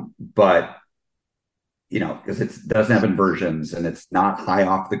 but because it doesn't have inversions and it's not high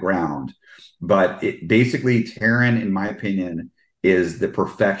off the ground. But it basically, Terran, in my opinion, is the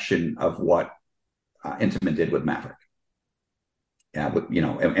perfection of what Intamin did with Maverick. Yeah,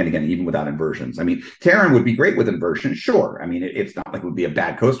 and again, even without inversions. I mean, Terran would be great with inversions, sure. I mean, it's not like it would be a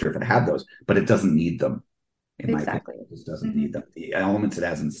bad coaster if it had those, but it doesn't need them. In my opinion, it just doesn't need them. The elements it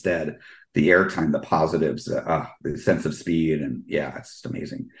has instead, the airtime, the positives, the sense of speed, and yeah, it's just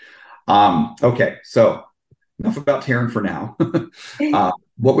amazing. Okay, so enough about Terran for now.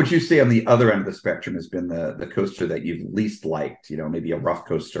 What would you say on the other end of the spectrum has been the coaster that you've least liked? Maybe a rough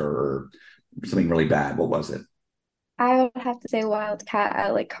coaster or something really bad. What was it? I would have to say Wildcat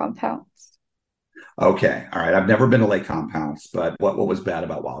at like compounds. Okay, all right. I've never been to Lake Compounds, but what was bad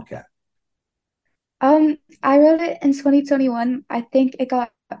about Wildcat? I rode it in 2021. I think it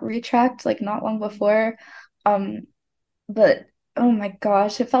got retracked like not long before. Um, but oh my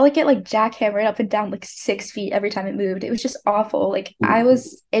gosh, it felt like it like jackhammered up and down like 6 feet every time it moved. It was just awful. Like I Ooh.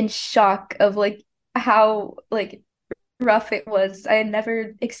 was in shock of like how like rough it was. I had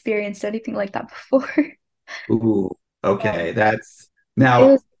never experienced anything like that before. Ooh. Um, Okay, that's it now.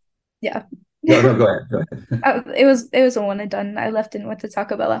 was yeah. No, no, go ahead. Go ahead. It was a one and done. I left and went to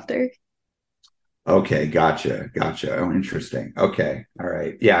Taco Bell after. Okay, gotcha. Oh, interesting. Okay, all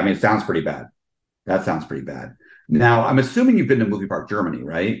right. Yeah, I mean, it sounds pretty bad. That sounds pretty bad. Now, I'm assuming you've been to Movie Park Germany,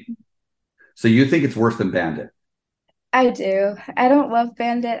 right? So you think it's worse than Bandit? I do. I don't love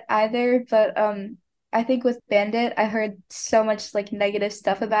Bandit either, but I think with Bandit, I heard so much like negative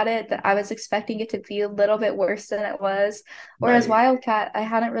stuff about it that I was expecting it to be a little bit worse than it was. Whereas Right. Wildcat, I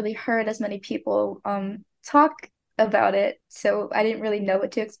hadn't really heard as many people talk about it, so I didn't really know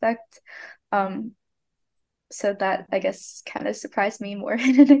what to expect. Um so that I guess kind of surprised me more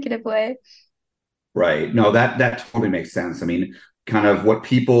in a negative way. Right. No, that totally makes sense. I mean, kind of what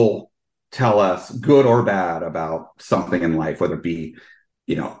people tell us, good or bad, about something in life, whether it be,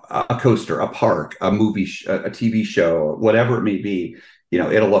 a coaster, a park, a movie, a TV show, whatever it may be,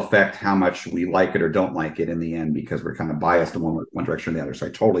 it'll affect how much we like it or don't like it in the end because we're kind of biased in one direction or the other. So I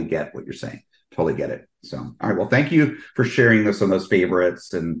totally get what you're saying. Totally get it. So, all right. Well, thank you for sharing this on those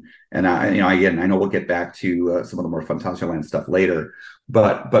favorites, and again, I know we'll get back to some of the more Fantasyland stuff later,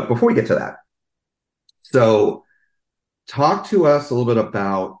 but before we get to that. So, talk to us a little bit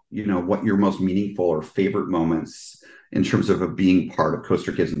about, what your most meaningful or favorite moments in terms of being part of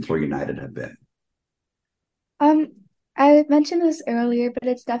Coaster Kids and Thrill United have been. Um, I mentioned this earlier, but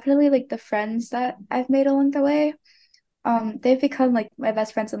it's definitely like the friends that I've made along the way. They've become like my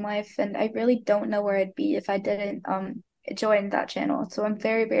best friends in life, and I really don't know where I'd be if I didn't join that channel. So I'm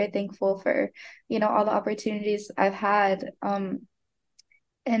very, very thankful for, all the opportunities I've had.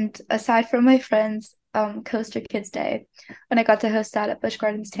 And aside from my friends, Coaster Kids Day, when I got to host that at Busch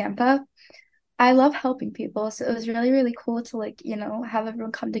Gardens, Tampa, I love helping people. So it was really, really cool to like, have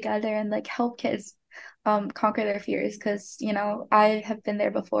everyone come together and like help kids conquer their fears because, I have been there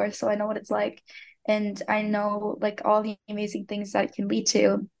before, so I know what it's like. And I know like all the amazing things that it can lead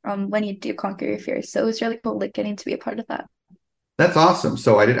to when you do conquer your fears. So it was really cool like getting to be a part of that. That's awesome.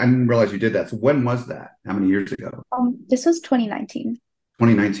 So I didn't realize you did that. So when was that? How many years ago? This was 2019.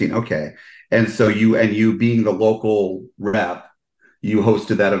 2019. Okay. And so you being the local rep, you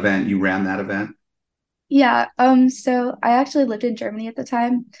hosted that event, you ran that event. Yeah, so I actually lived in Germany at the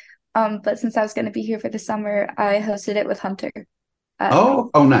time. But since I was going to be here for the summer, I hosted it with Hunter. Oh,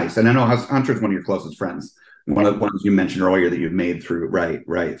 nice. And I know Hunter's one of your closest friends. One of the ones you mentioned earlier that you've made through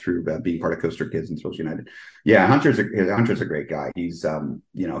through being part of Coaster Kids and Thrills United. Yeah, Hunter's a great guy. He's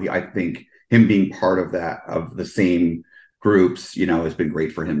I think him being part of the same groups, has been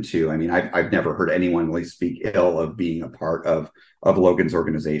great for him too. I mean, I've never heard anyone really speak ill of being a part of Logan's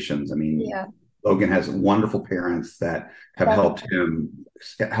organizations. I mean, Yeah. Logan has wonderful parents that have helped him,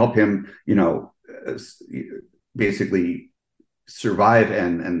 basically survive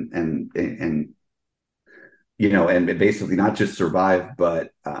and basically not just survive,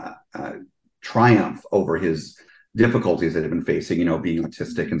 but triumph over his difficulties that have been facing, being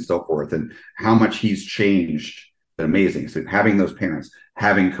autistic and so forth, and how much he's changed. Amazing. So having those parents,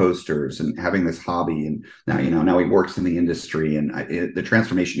 having coasters, and having this hobby, and now he works in the industry, and the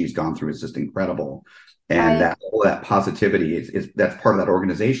transformation he's gone through is just incredible. And all that positivity is that's part of that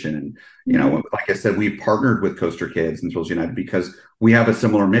organization. And like I said, we've partnered with Coaster Kids and Thrills United because we have a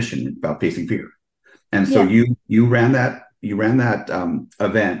similar mission about facing fear. And so you ran that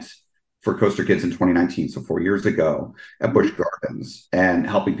event for Coaster Kids in 2019, so 4 years ago at Busch Gardens, and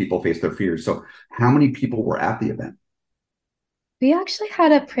helping people face their fears. So how many people were at the event? We actually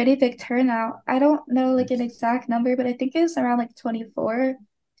had a pretty big turnout. I don't know like an exact number, but I think it was around like 24.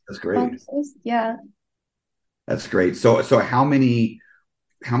 That's great. Yeah. That's great. So how many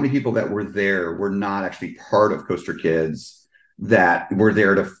people that were there were not actually part of Coaster Kids that were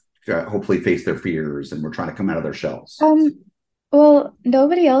there to hopefully face their fears and were trying to come out of their shells? Well,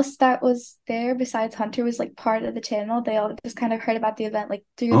 nobody else that was there besides Hunter was like part of the channel. They all just kind of heard about the event like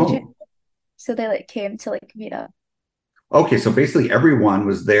through the channel. So they like came to like meet up. Okay, so basically everyone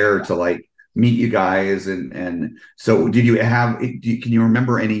was there to like meet you guys, and so can you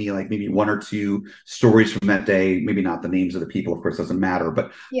remember any like maybe one or two stories from that day? Maybe not the names of the people, of course, doesn't matter,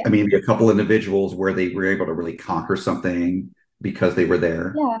 but I mean maybe a couple individuals where they were able to really conquer something because they were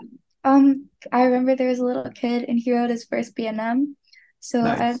there. Yeah. I remember there was a little kid and he rode his first B&M. So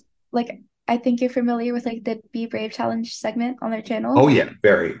nice. I think you're familiar with like the Be Brave Challenge segment on their channel. Oh yeah,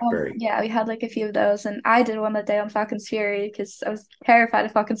 very. Yeah, we had like a few of those, and I did one that day on Falcon's Fury because I was terrified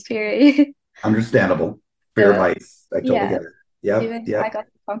of Falcon's Fury. Understandable. Fear of heights. I totally get it. I got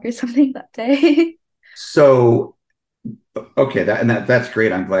to conquer something that day. So okay, that's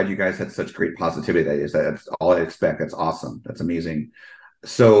great. I'm glad you guys had such great positivity. That's all I expect. That's awesome. That's amazing.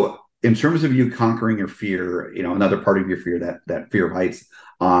 So in terms of you conquering your fear, another part of your fear, that fear of heights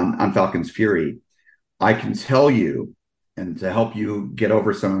on Falcon's Fury, I can tell you, and to help you get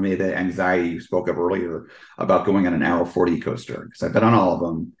over some of the anxiety you spoke of earlier about going on an hour 40 coaster, because I've been on all of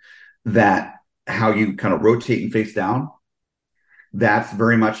them, that how you kind of rotate and face down, that's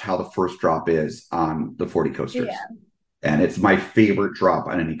very much how the first drop is on the 40 coasters. Yeah. And it's my favorite drop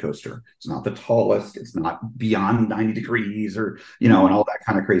on any coaster. It's not the tallest. It's not beyond 90 degrees or, and all that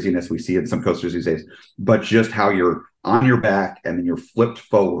kind of craziness we see in some coasters these days. But just how you're on your back and then you're flipped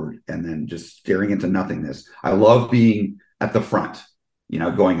forward and then just staring into nothingness. I love being at the front,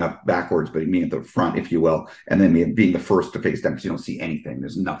 going up backwards, but being at the front, if you will, and then being the first to face down because you don't see anything.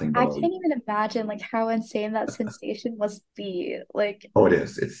 There's nothing below. I can't even imagine like how insane that sensation must be. Like, oh, it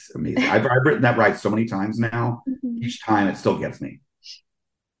is. It's amazing. I've ridden that ride so many times now. Each time it still gets me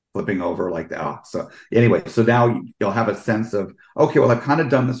flipping over like that. Oh, so anyway, so now you'll have a sense of, okay, well, I've kind of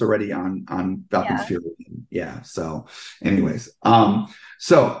done this already on Falcon's Fury. Yeah. So anyways,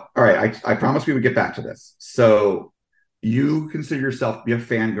 so all right, I promised we would get back to this. So you consider yourself to be a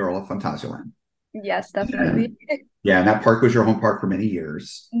fangirl of Fantasyland? Yes, definitely. Yeah, and that park was your home park for many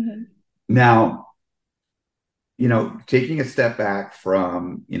years. Now, taking a step back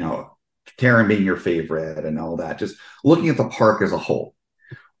from, Taryn being your favorite and all that, just looking at the park as a whole,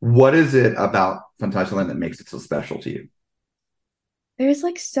 what is it about Fantasyland that makes it so special to you? There's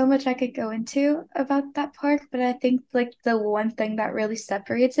like so much I could go into about that park, but I think like the one thing that really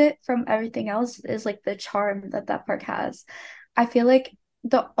separates it from everything else is like the charm that park has. I feel like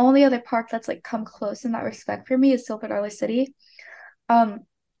the only other park that's like come close in that respect for me is Silver Dollar City. But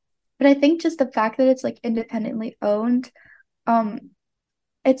I think just the fact that it's like independently owned,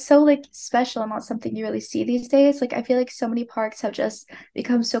 it's so like special and not something you really see these days. Like I feel like so many parks have just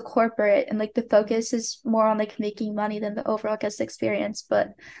become so corporate and like the focus is more on like making money than the overall guest experience. But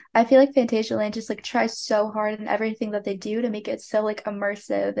I feel like Fantasyland just like tries so hard in everything that they do to make it so like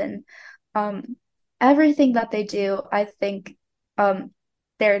immersive, and everything that they do, I think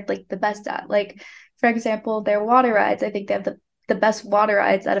they're like the best at. Like for example, their water rides, I think they have the best water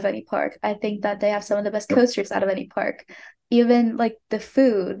rides out of any park. I think that they have some of the best coasters out of any park. Even like the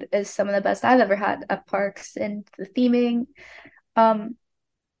food is some of the best I've ever had at parks, and the theming.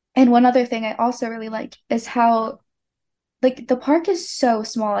 And one other thing I also really like is how like the park is so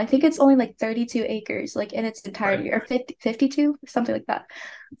small. I think it's only like 32 acres, like in its Right. entirety, or 50, 52, something like that.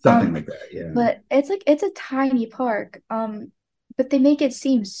 Something like that. Yeah. But it's a tiny park. But they make it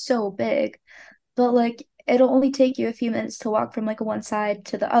seem so big. But like it'll only take you a few minutes to walk from like one side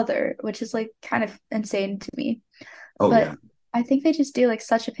to the other, which is like kind of insane to me. Oh But yeah. I think they just do like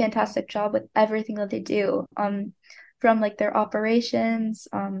such a fantastic job with everything that they do. From like their operations,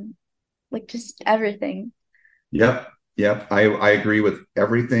 like just everything. Yep. Yep. I agree with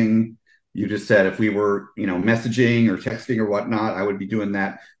everything you just said. If we were, messaging or texting or whatnot, I would be doing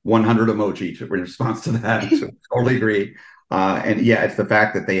that 100 emoji in response to that. So totally agree. And yeah, it's the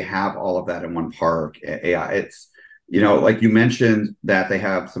fact that they have all of that in one park. Yeah, it's, like you mentioned that they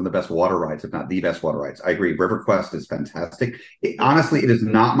have some of the best water rides, if not the best water rides. I agree. River Quest is fantastic. Honestly, it is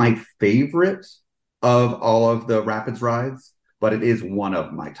not my favorite of all of the rapids rides, but it is one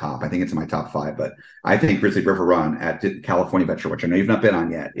of my top. I think it's in my top five. But I think Grizzly River Run at California Adventure, which I know you've not been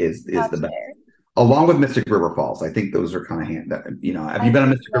on yet, is That's the best. fair. Along with Mystic River Falls, I think those are kind of have you been on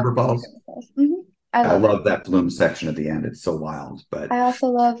Mystic Love River Mystic Falls? River Falls. I I love it. love that flume section at the end. It's so wild. But I also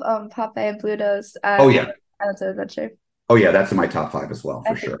love Popeye and Bluto's oh at yeah, Islands of Adventure. oh yeah, that's in my top five as well I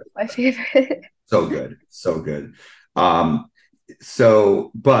for think sure. it's my favorite. So good, so good. Um,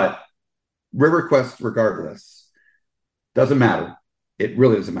 but River Quest, regardless, doesn't matter. It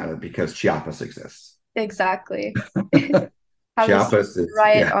really doesn't matter because Chiapas exists. Exactly. Have this Chiapas is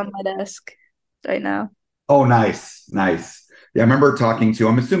right yeah. on my desk right now. Oh, nice, nice. Yeah, I remember talking to.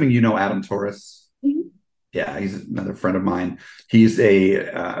 I'm assuming you know Adam Torres. Mhm. Yeah, he's another friend of mine. He's a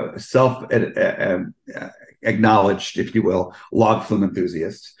acknowledged, if you will, log flume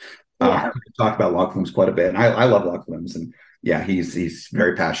enthusiast. Yeah. We talk about log flumes quite a bit, and I love log flumes. And yeah, he's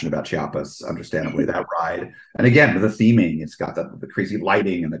very passionate about Chiapas. Understandably, that ride. And again, with the theming, it's got the crazy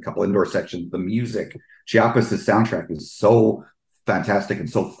lighting and a couple indoor sections. The music, Chiapas' soundtrack is so fantastic and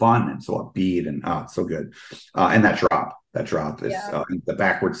so fun and so upbeat and it's so good. And that drop is Yeah. the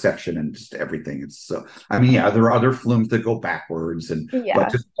backward section and just everything. It's so. I mean, yeah, there are other flumes that go backwards, but Yeah.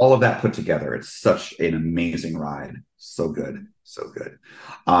 just all of that put together, it's such an amazing ride. So good, so good.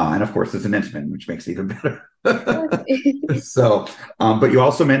 And of course, it's an Intamin, which makes it even better. So, but you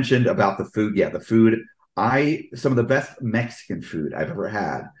also mentioned about the food. Yeah, the food. Some of the best Mexican food I've ever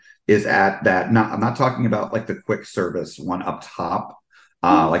had is at that. Not I'm not talking about like the quick service one up top,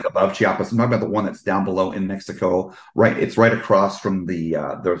 like above Chiapas. I'm talking about the one that's down below in Mexico. Right, it's right across from the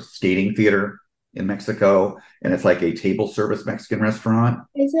skating theater in Mexico, and it's like a table service Mexican restaurant.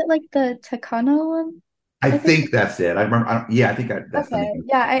 Is it like the Takano one? I I think. think that's it. I remember. Yeah, I think that's the Okay. name.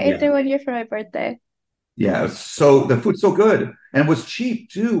 Yeah, I ate Yeah, there one year for my birthday. yeah. So the food's so good, and it was cheap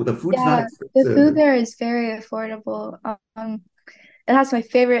too. The food's not Yeah, the food expensive. there is very affordable. It has my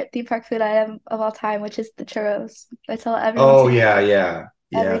favorite theme park food item of all time, which is the churros. I tell everyone Oh to yeah, yeah,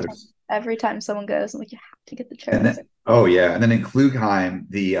 yeah. every time every time someone goes, I'm like, you have to get the And churros. then oh yeah, and then in Klugheim,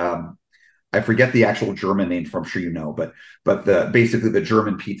 the I forget the actual German name, I'm sure you know, but the basically the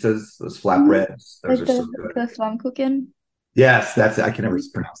German pizzas, those Mhm. flatbreads, those Like are so the good. Flammkuchen. Yes, that's it. I can never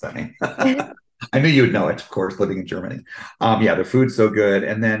pronounce that name. I knew you would know it, of course, living in Germany. Yeah, the food's so good.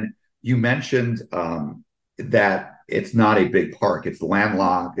 And then you mentioned that it's not a big park; it's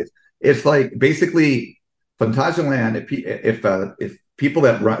landlocked. It's like basically Phantasialand. If people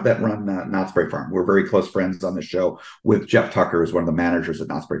that run Knott's Berry Farm, we're very close friends on the show with Jeff Tucker, who's one of the managers at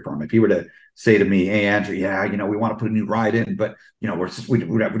Knott's Berry Farm. If he were to say to me, "Hey, Andrew, yeah, we want to put a new ride in, but we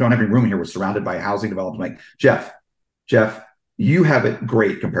don't have any room here. We're surrounded by housing development." I'm like Jeff, you have it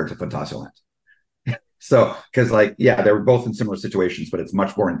great compared to Phantasialand. So, because like, yeah, they were both in similar situations, but it's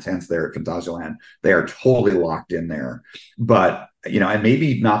much more intense there at Phantasialand. They are totally locked in there. But, and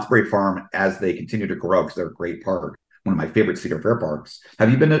maybe Knott's Berry Farm as they continue to grow, because they're a great park, one of my favorite Cedar Fair parks. Have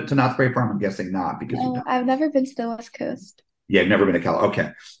you been to Knott's Berry Farm? I'm guessing not because you No, don't. I've never been to the West Coast. Yeah, I've never been to Cal.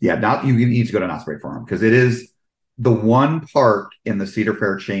 Okay. Yeah, not you need to go to Knott's Berry Farm because it is the one park in the Cedar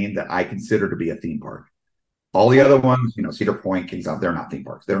Fair chain that I consider to be a theme park. All the other ones, Cedar Point, Kings Out, they're not theme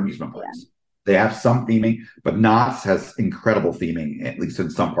parks. They're amusement Yeah. parks. They have some theming, but Knott's has incredible theming, at least in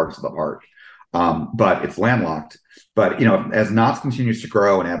some parts of the park. But it's landlocked. But as Knott's continues to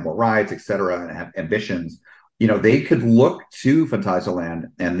grow and add more rides, et cetera, and have ambitions, they could look to Phantasialand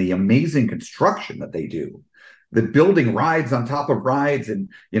and the amazing construction that they do. The building rides on top of rides, and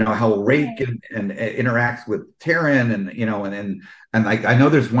how Rake and interacts with Terran, and like I know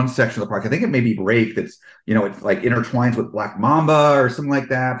there's one section of the park. I think it may be Rake that's it's like intertwines with Black Mamba or something like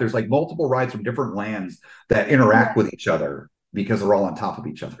that. There's like multiple rides from different lands that interact with each other because they're all on top of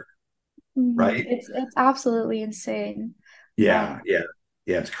each other, right? It's absolutely insane. Yeah, yeah.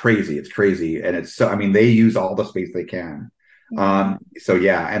 Yeah, it's crazy. It's crazy. And it's so, I mean, they use all the space they can. So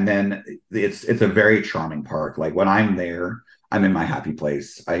yeah, and then it's a very charming park. Like when I'm there, I'm in my happy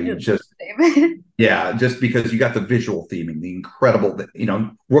place. I just yeah, just because you got the visual theming, the incredible,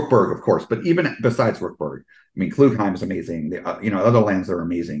 Rookburg, of course, but even besides Rookburg, I mean, Klugheim is amazing. Other lands are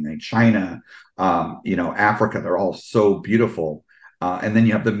amazing. Like China, Africa, they're all so beautiful. And then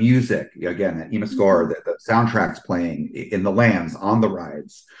you have the music again, that Imascore, the soundtracks playing in the lands on the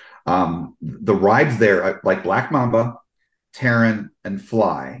rides. The rides there, like Black Mamba, Terran, and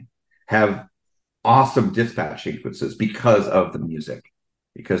Fly, have awesome dispatch sequences because of the music,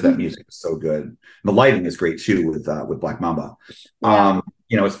 because that music is so good. And the lighting is great too with Black Mamba.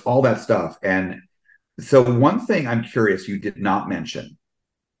 It's all that stuff. And so one thing I'm curious you did not mention,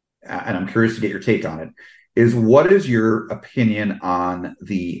 and I'm curious to get your take on it, is what is your opinion on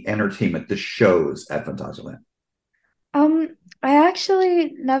the entertainment, the shows at Phantasialand? I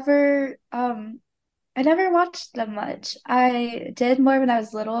actually never I never watched them much. I did more when I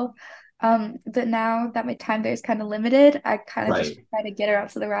was little. But now that my time there is kind of limited, I kind of just try to get her out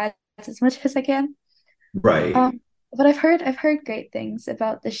to the rides as much as I can. Right. But I've heard great things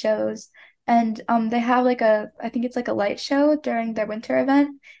about the shows. And they have I think it's like a light show during their winter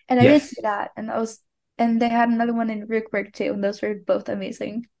event. And I did see that. And they had another one in Rookburg too, and those were both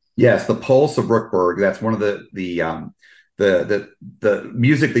amazing. Yes, the Pulse of Rookburg. That's one of the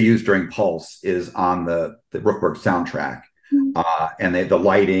music they use during Pulse is on the Rookburg soundtrack. And the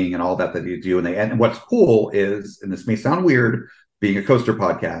lighting and all that they do. And what's cool is, and this may sound weird being a coaster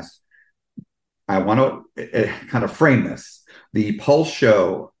podcast, I want to kind of frame this. The Pulse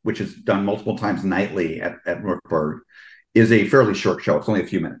show, which is done multiple times nightly at Rookburg, is a fairly short show. It's only a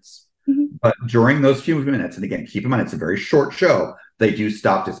few minutes. But during those few minutes, and again, keep in mind, it's a very short show, they do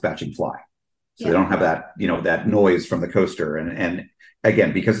stop dispatching Fly. So they don't have that, that noise from the coaster. And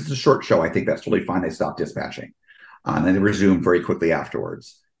again, because it's a short show, I think that's totally fine. They stop dispatching. And then they resume very quickly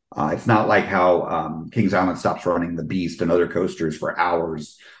afterwards. It's not like how Kings Island stops running the Beast and other coasters for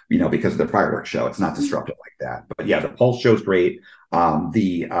hours, because of the fireworks show. It's not disruptive like that. But yeah, the Pulse show's great. What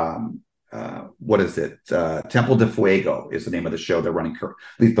is it? Temple de Fuego is the name of the show they're running, at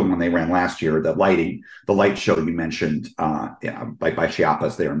least the one they ran last year. The light show you mentioned, by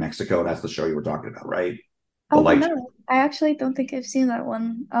Chiapas there in Mexico. That's the show you were talking about, right? No, I actually don't think I've seen that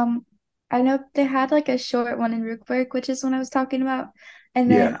one. I know they had a short one in Rookburg, which is one I was talking about. And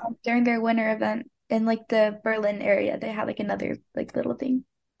then during their winter event in the Berlin area, they had another little thing.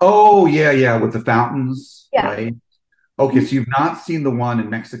 Oh, yeah, with the fountains, Yeah. right? Okay, so you've not seen the one in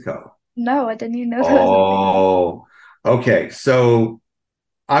Mexico. No, I didn't even know that was okay. So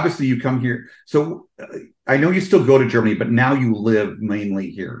obviously you come here. So I know you still go to Germany, but now you live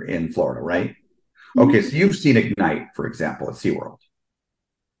mainly here in Florida, right? Okay, so you've seen Ignite, for example, at SeaWorld,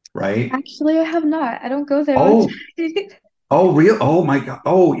 right? Actually, I have not. I don't go there Oh, much. real? Oh my God.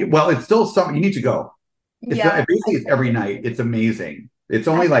 Oh, well, it's still something you need to go. Basically, it's every night. It's amazing. It's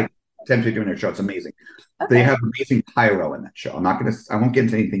only 10, 15 minute show. It's amazing. Okay. They have amazing pyro in that show. I won't get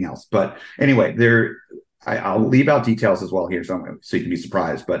into anything else. But anyway, I'll leave out details as well here so you can be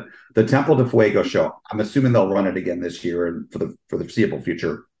surprised. But the Temple de Fuego show, I'm assuming they'll run it again this year and for the foreseeable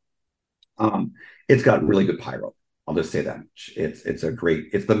future. It's got really good pyro. I'll just say that. It's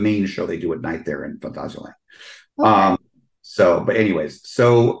the main show they do at night there in Phantasialand. Okay. But anyways,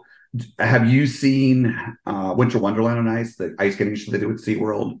 so have you seen Winter Wonderland on Ice, the ice skating show they do at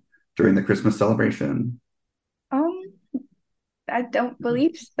SeaWorld during the Christmas celebration? I don't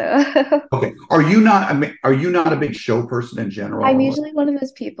believe so. Okay. Are you not a big show person in general? I'm usually one of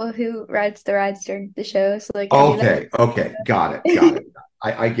those people who rides the rides during the show. So Okay. Got it.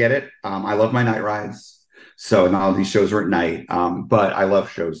 I get it. I love my night rides. So not all these shows are at night. But I love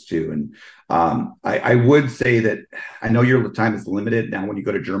shows too. And I would say that I know your time is limited now when you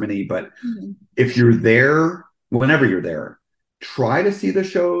go to Germany, but if you're there, whenever you're there, try to see the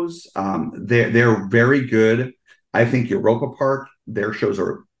shows. They're very good. I think Europa Park, their shows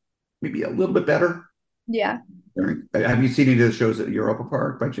are maybe a little bit better. Yeah. Have you seen any of the shows at Europa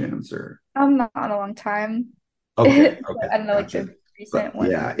Park by chance? Or not in a long time. Okay. I don't know, gotcha. the recent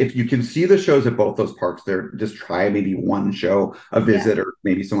one. Yeah, if you can see the shows at both those parks, just try maybe one show, a visit, or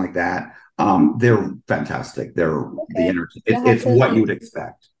maybe something like that. They're fantastic. They're it's what you would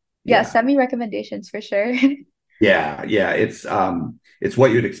expect. Yeah, send me recommendations for sure. Yeah, it's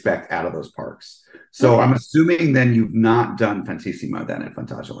what you'd expect out of those parks. So I'm assuming then you've not done Fantissima then at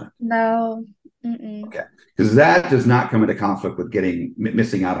Phantasialand. No. Okay, because that does not come into conflict with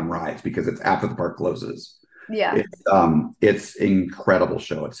missing out on rides because it's after the park closes. Yeah, it's incredible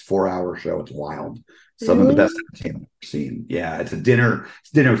show. It's a 4-hour show. It's wild. Some of the Really? best entertainment I've seen. Yeah, it's dinner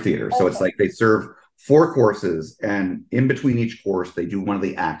theater. So it's Okay. like they serve 4 courses, and in between each course, they do one of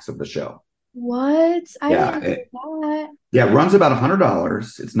the acts of the show. What? I Yeah, didn't know that. yeah, it runs about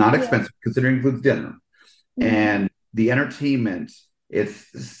 $100. It's not Yeah. expensive considering it includes dinner. Mhm. And the entertainment, it's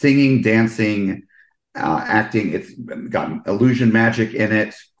singing, dancing, acting. It's got illusion magic in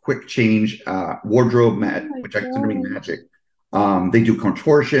it, quick change, wardrobe, Oh my which I consider to be gosh. magic. They do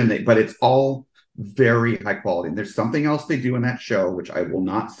contortion, but it's all very high quality. And there's something else they do in that show, which I will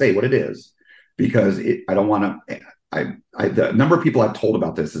not say what it is because I don't want to. The number of people I've told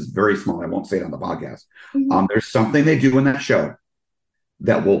about this is very small. I won't say it on the podcast. Mhm. There's something they do in that show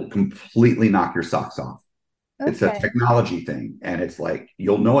that will completely knock your socks off. It's a Okay. technology thing, and it's like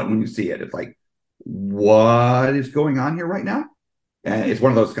you'll know it when you see it. It's like, what is going on here right now? And it's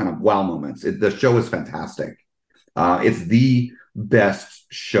one of those kind of wow moments. The show is fantastic. It's the best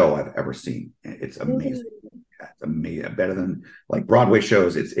show I've ever seen. It's amazing. Really? It's amazing. Better than like Broadway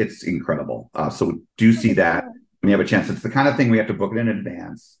shows. It's incredible. So do Oh see my that God. when you have a chance. It's the kind of thing we have to book it in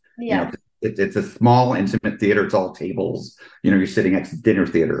advance. You know, Yeah. it's a small, intimate theater. It's all tables. You're sitting next to dinner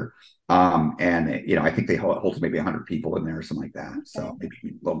theater. And I think they hold maybe 100 people in there or something like that. Okay. So maybe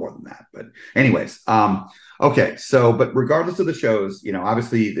a little more than that. But anyways, okay. So, but regardless of the shows,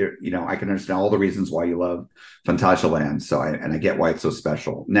 obviously there, I can understand all the reasons why you love Phantasialand. So I get why it's so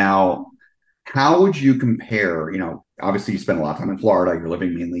special. Now, how would you compare, obviously you spend a lot of time in Florida. You're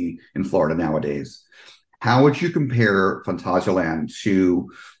living mainly in Florida nowadays. How would you compare Phantasialand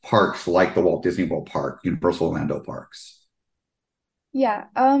to parks like the Walt Disney World Park, Universal Orlando parks? Yeah.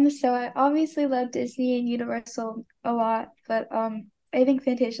 So I obviously love Disney and Universal a lot, but I think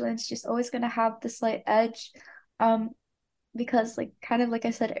Fantasyland's just always gonna have the slight edge. Um, because like kind of like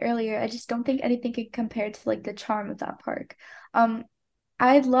I said earlier, I just don't think anything can compare to like the charm of that park. Um,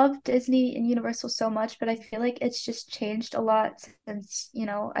 I love Disney and Universal so much, but I feel like it's just changed a lot since,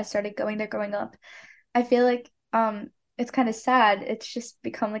 I started going there growing up. I feel like it's kind of sad. It's just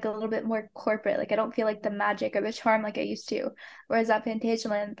become like a little bit more corporate. Like I don't feel like the magic or the charm like I used to. Whereas at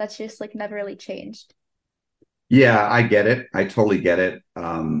Fantasyland, that's just like never really changed. Yeah, I get it. I totally get it.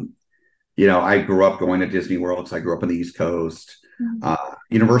 I grew up going to Disney World, so I grew up on the East Coast. Mhm.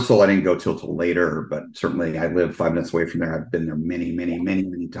 Universal, I didn't go till later, but certainly I live 5 minutes away from there. I've been there many, many, many,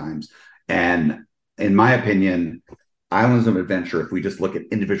 many times. And in my opinion, Islands of Adventure, if we just look at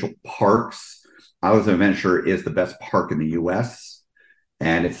individual parks, Islands of Adventure is the best park in the US.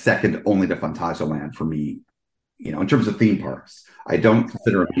 And it's second only to Phantasialand for me, in terms of theme parks. I don't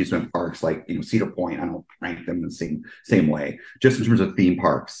consider amusement parks like Cedar Point. I don't rank them in the same way. Just in terms of theme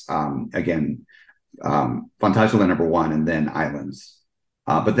parks, again, Fantasyland number one, and then Islands.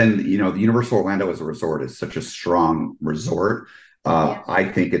 But then the Universal Orlando as a resort is such a strong resort. Yeah. I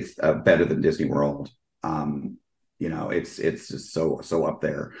think it's better than Disney World. It's just so up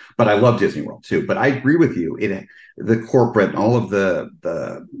there. But I love Disney World too. But I agree with you. The corporate and all of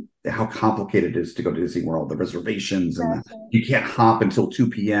the how complicated it is to go to Disney World, the reservations and you can't hop until 2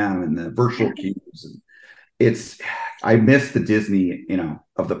 p.m. and the virtual queues. And I miss the Disney,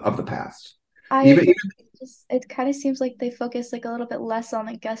 of the past. I Even agree. It kind of seems like they focus like a little bit less on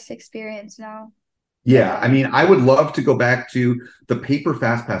the guest experience now. Yeah, I mean, I would love to go back to the paper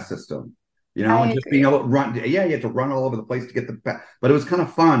fast pass system, I and just being agree. able to run. Yeah, you had to run all over the place to get the but it was kind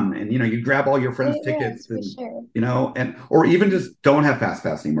of fun, and you grab all your friends' It was tickets, for and sure. and or even just don't have fast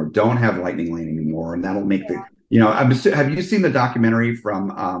pass anymore, don't have lightning lane anymore, and that'll make Yeah. have you seen the documentary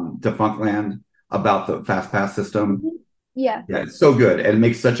from Defunctland about the fast pass system? Mhm. Yeah. Yeah, it's so good, and it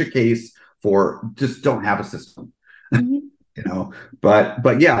makes such a case for just don't have a system. Mhm. you know. But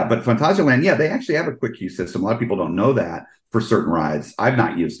Fantasyland, yeah, they actually have a quick queue system. A lot of people don't know that for certain rides. I've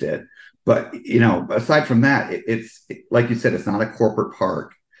not used it, but aside from that, like you said, it's not a corporate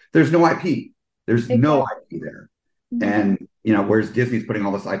park. There's no IP. There's no Exactly. IP there, Mhm. and whereas Disney's putting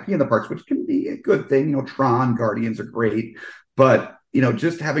all this IP in the parks, which can be a good thing. Tron, Guardians are great, but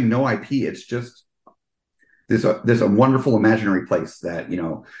just having no IP, it's just there's a wonderful imaginary place that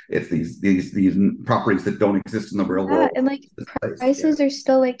it's these properties that don't exist in the real Yeah, world. and like This place, yeah. prices are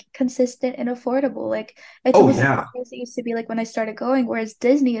still like consistent and affordable. Like it's Oh almost like yeah, the price it used to be like when I started going, whereas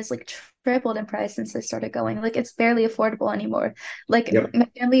Disney is like tripled in price since I started going. Like it's barely affordable anymore. Like yep. my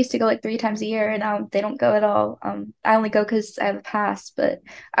family used to go like 3 times a year, and now they don't go at all. I only go because I have a pass, but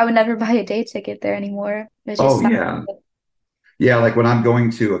I would never buy a day ticket there anymore. It's Oh just not. yeah. Yeah, like when I'm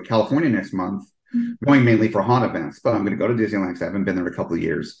going to California next month, Mhm. going mainly for haunt events, but I'm going to go to Disneyland because I haven't been there in a couple of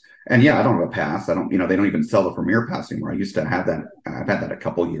years. And yeah, I don't have a pass. I don't, they don't even sell the Premier Pass anymore. I used to have that. I've had that a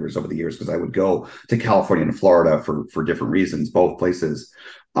couple of years over the years because I would go to California and Florida for different reasons, both places.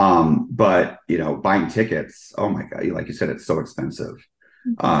 But buying tickets, oh my God, like you said, it's so expensive.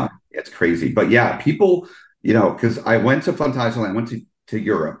 It's crazy. But yeah, people, because I went to Phantasialand, I went to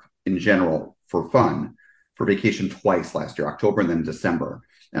Europe in general for fun, for vacation twice last year, October and then December.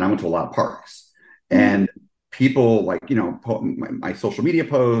 And I went to a lot of parks. And people like, my social media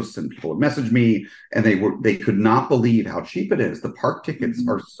posts, and people would message me, and they could not believe how cheap it is. The park tickets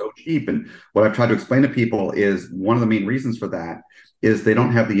are so cheap. And what I've tried to explain to people is one of the main reasons for that is they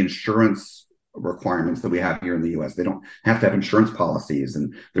don't have the insurance requirements that we have here in the US. They don't have to have insurance policies,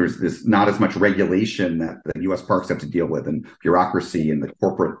 and there's this not as much regulation that the US parks have to deal with, and bureaucracy and the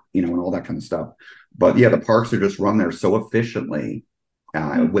corporate, and all that kind of stuff. But yeah, the parks are just run there so efficiently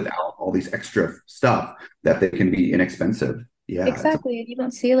without all these extra stuff that they can be inexpensive. Yeah, Exactly. And you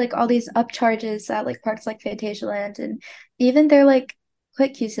don't see like all these upcharges at like parks like Fantasyland, and even their like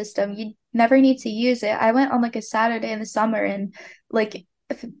quick queue system. You never need to use it. I went on like a Saturday in the summer, and like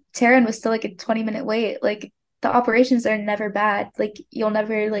if Terran was still like a 20-minute wait. Like the operations are never bad. Like you'll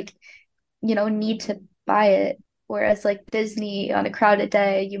never like, need to buy it. Whereas like Disney on a crowded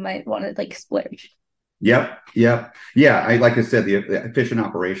day, you might want to like splurge. Yep. Yeah. Like I said, the efficient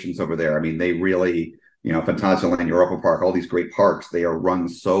operations over there. I mean, they really, Fantasyland, Europa Park, all these great parks, they are run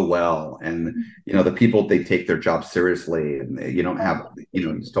so well. And, the people, they take their job seriously, and you don't have,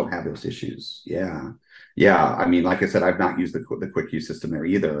 you just don't have those issues. Yeah. Yeah. I mean, like I said, I've not used the quick queue system there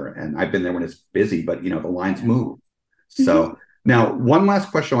either. And I've been there when it's busy, but, the lines move. So now one last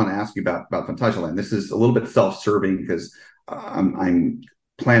question I want to ask you about Fantasyland. This is a little bit self-serving because I'm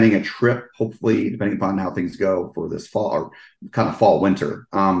planning a trip, hopefully, depending upon how things go for this fall, or kind of fall winter.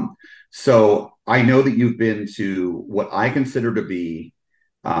 So I know that you've been to what I consider to be,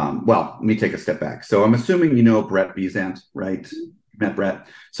 well, let me take a step back. So I'm assuming Brett Bezant, right? You met Brett.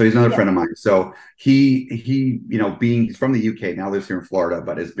 So he's another friend of mine. So he, he's from the UK, now lives here in Florida,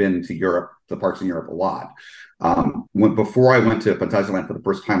 but has been to Europe, the parks in Europe a lot. Before I went to Fantasyland for the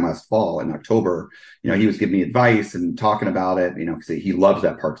first time last fall in October, he was giving me advice and talking about it, because he loves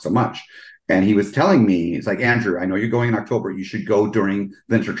that park so much. And he was telling me, it's like, Andrew, I know you're going in October. You should go during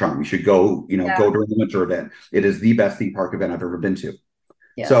Winter Charm. You should go, go during the winter event. It is the best theme park event I've ever been to.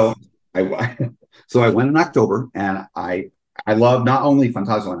 Yes. So I went in October, and I love not only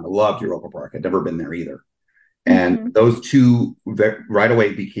Fantasyland, I loved Europa Park. I'd never been there either. And those two right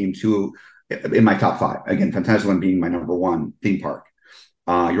away became two in my top five. Again, Fantasyland being my number one theme park.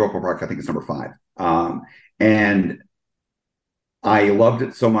 Europa Park, I think, is number five. And I loved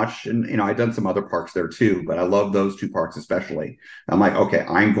it so much. And, I'd done some other parks there too, but I love those two parks especially. I'm like, okay,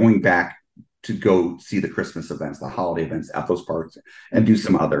 I'm going back to go see the Christmas events, the holiday events at those parks, and do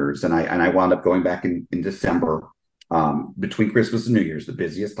some others. And I wound up going back in December, between Christmas and New Year's, the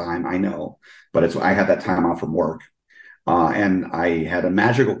busiest time, I know, but I had that time off from work. And I had a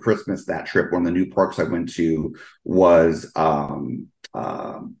magical Christmas that trip. One of the new parks I went to was Wallaby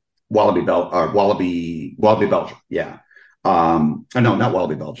Belgium. Yeah. No, not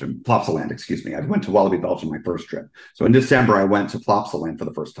Wallaby Belgium, Plopsaland, excuse me. I went to Wallaby Belgium my first trip. So in December, I went to Plopsaland for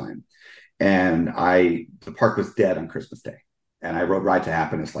the first time. And the park was dead on Christmas Day. And I rode Ride to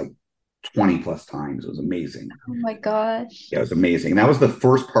Happiness like 20 plus times. It was amazing. Oh my gosh. Yeah, it was amazing. And that was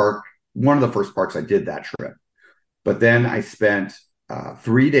one of the first parks I did that trip. But then I spent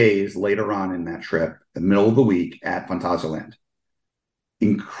 3 days later on in that trip, the middle of the week at Fantasyland.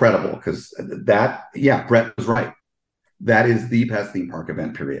 Incredible, because Brett was right. That is the best theme park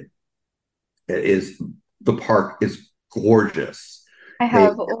event, period. The park is gorgeous. I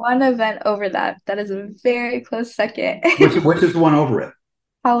have one event over that. That is a very close second. Which is the one over it?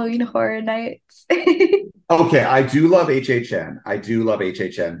 Halloween Horror Nights. Okay, I do love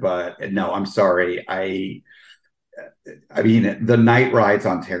HHN. But no, I'm sorry. I mean, the night rides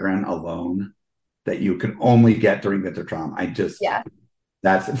on Terran alone that you can only get during Winter Charm.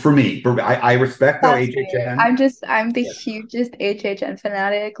 That's for me. I respect how HHN. I'm the hugest HHN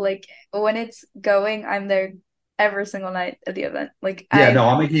fanatic. Like when it's going, I'm there every single night at the event.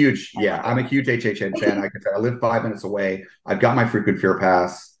 I'm a huge HHN fan. I can tell I live 5 minutes away. I've got my frequent fear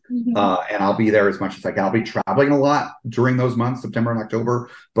pass, and I'll be there as much as I can. I'll be traveling a lot during those months, September and October.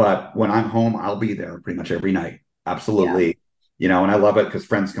 But when I'm home, I'll be there pretty much every night. Absolutely. And I love it because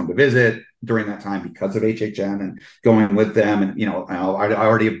friends come to visit during that time because of HHN and going with them. And, I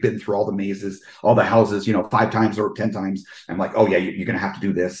already have been through all the mazes, all the houses, 5 times or 10 times. I'm like, oh yeah, you're going to have to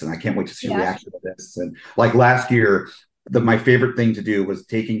do this. And I can't wait to see your reaction to this. And like last year, my favorite thing to do was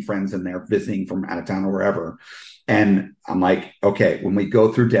taking friends in there, visiting from out of town or wherever. And I'm like, okay, when we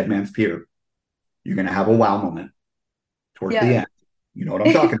go through Dead Man's Pier, you're going to have a wow moment towards the end. You know what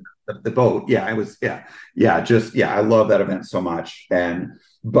I'm talking about. the boat. Yeah, it was. Yeah. I love that event so much.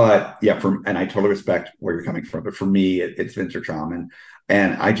 But yeah, and I totally respect where you're coming from. But for me, it's Wintertraum,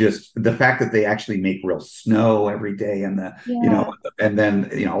 and I just the fact that they actually make real snow every day, and and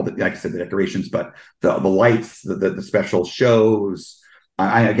then all the, like I said, the decorations, but the lights, the special shows.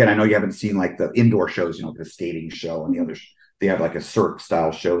 Again, I know you haven't seen like the indoor shows, the skating show and the other. They have like a Cirque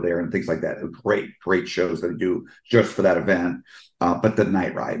style show there and things like that. Great shows that they do just for that event. But the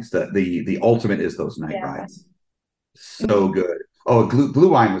night rides, the ultimate is those night rides. So good. Oh,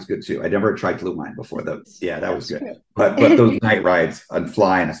 Glühwein was good too. I never tried Glühwein before. That was good. True. But those night rides and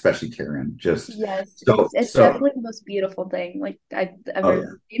flying, especially Tyrion, just it's definitely the most beautiful thing like I've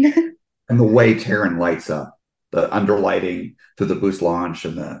ever seen. And the way Tyrion lights up, the underlighting to the boost launch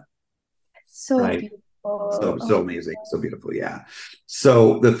and the beautiful. So amazing, so beautiful. Yeah.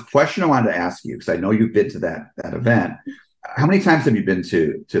 So the question I wanted to ask you, because I know you've been to that event, how many times have you been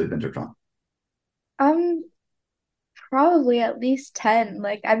to Wintertraum? Probably at least 10.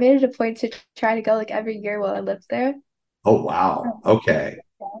 Like I made it a point to try to go like every year while I lived there. Oh wow. Okay.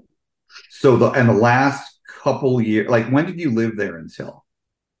 So the last couple years, like when did you live there until?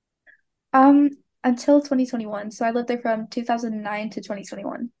 Until 2021. So I lived there from 2009 to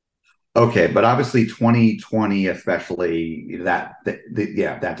 2021. Okay, but obviously 2020, especially that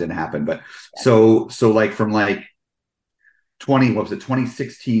didn't happen. But so like from like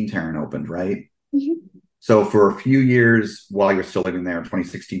 2016, Taryn opened, right? Mm-hmm. So for a few years while you're still living there,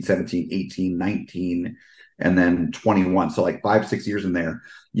 2016, 17, 18, 19, and then 21. So like 5-6 years in there,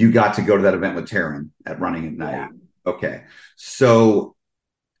 you got to go to that event with Taryn at Running at Night. Yeah. Okay. So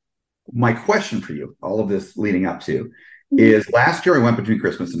my question for you, all of this leading up to, is last year I went between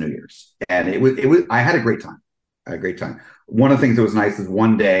Christmas and New Year's, and it was I had a great time. One of the things that was nice is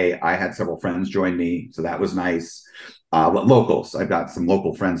one day I had several friends join me, so that was nice. Locals, I've got some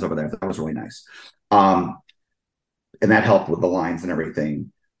local friends over there. That was really nice, and that helped with the lines and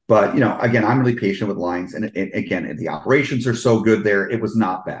everything. But again, I'm really patient with lines, and again, the operations are so good there. It was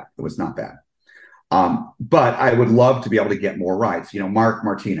not bad. But I would love to be able to get more rides. Mark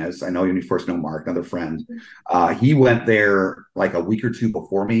Martinez, I know you first know Mark, another friend. He went there like a week or two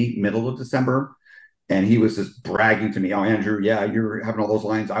before me, middle of December, and he was just bragging to me, "Oh, Andrew, yeah, you're having all those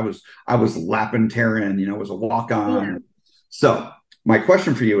lines. I was lapping Taryn, it was a walk on." Yeah. So my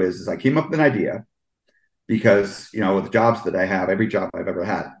question for you is I came up with an idea because with the jobs that I have, every job I've ever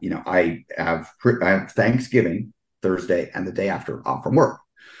had, I have Thanksgiving Thursday and the day after off from work.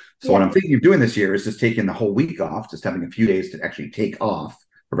 So what I'm thinking of doing this year is just taking the whole week off, just having a few days to actually take off.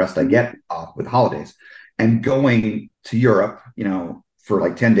 The rest I get off with holidays, and going to Europe, for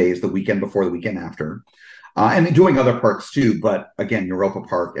like 10 days, the weekend before, the weekend after, and doing other parks too. But again, Europa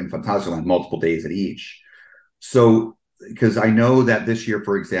Park and Phantasialand, multiple days at each. So, because I know that this year,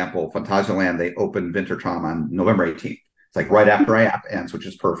 for example, Phantasialand, they opened Wintertraum on November 18th. It's like right after IAP ends, which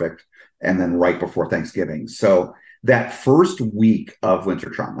is perfect, and then right before Thanksgiving. So that first week of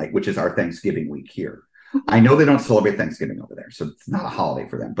Wintertraum, which is our Thanksgiving week here. I know they don't celebrate Thanksgiving over there, so it's not a holiday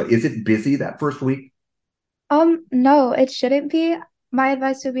for them. But is it busy that first week? No, it shouldn't be. My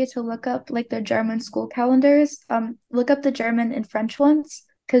advice would be to look up like the German school calendars. Look up the German and French ones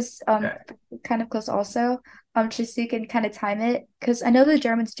because kind of close also. Just so you can kind of time it. Because I know the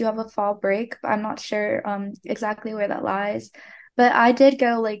Germans do have a fall break, but I'm not sure exactly where that lies. But I did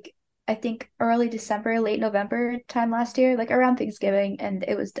go I think early December, late November time last year, around Thanksgiving, and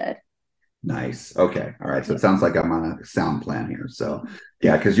it was dead. Nice. Okay. All right. So it sounds like I'm on a sound plan here. So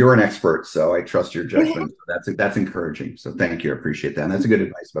yeah, because you're an expert, so I trust your judgment. That's encouraging. So thank you. I appreciate that. And that's a good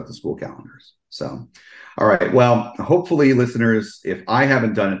advice about the school calendars. So, all right. Well, hopefully, listeners, if I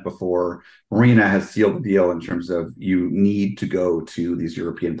haven't done it before, Marina has sealed the deal in terms of you need to go to these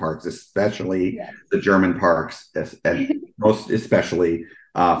European parks, especially the German parks, and most especially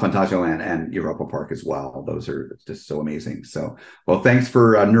Phantasialand and Europa Park as well. Those are just so amazing. So, well, thanks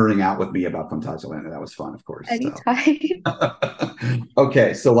for nerding out with me about Phantasialand. That was fun, of course. Anytime. So.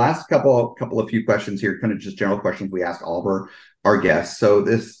 Okay, so last couple of few questions here, kind of just general questions we ask all of our guests. So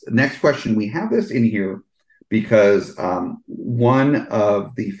this next question, we have this in here because one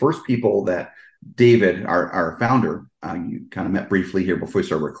of the first people that David, our founder, you kind of met briefly here before we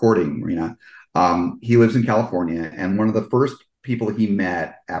started recording, Marina. He lives in California, and one of the first people he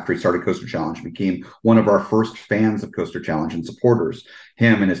met after he started Coaster Challenge became one of our first fans of Coaster Challenge and supporters.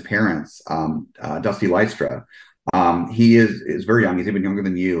 Him and his parents, Dusty Lystra. He is very young. He's even younger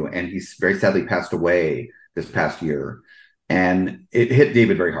than you, and he's very sadly passed away this past year. And it hit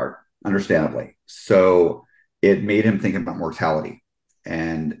David very hard, understandably. So it made him think about mortality.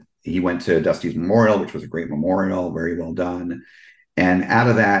 And he went to Dusty's memorial, which was a great memorial, very well done. And out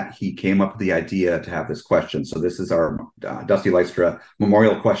of that, he came up with the idea to have this question. So this is our Dusty Lystra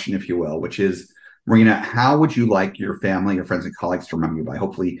memorial question, if you will, which is, Marina, how would you like your family, your friends and colleagues to remember you by?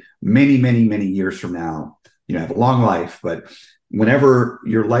 Hopefully many, many, many years from now, have a long life, but whenever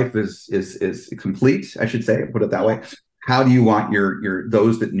your life is complete, I should say, put it that way, how do you want your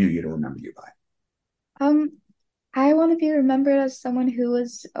those that knew you to remember you by? I want to be remembered as someone who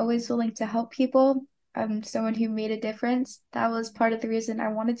was always willing to help people, someone who made a difference. That was part of the reason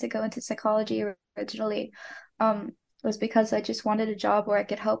I wanted to go into psychology originally, was because I just wanted a job where I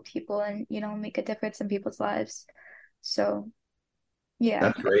could help people and, make a difference in people's lives. So,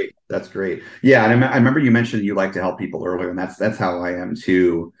 yeah. That's great. Yeah, and I remember you mentioned you like to help people earlier, and that's how I am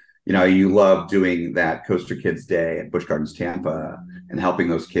too. You love doing that Coaster Kids Day at Busch Gardens, Tampa, and helping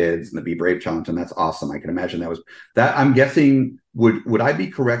those kids and the Be Brave Challenge, and that's awesome. I can imagine that. I'm guessing, would I be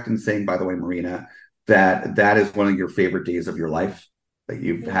correct in saying, by the way, Marina, that is one of your favorite days of your life that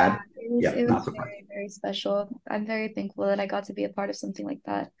you've had? It was very, very special. I'm very thankful that I got to be a part of something like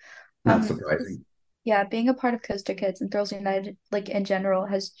that. Not surprising. Yeah, being a part of Coaster Kids and Thrills United, like in general,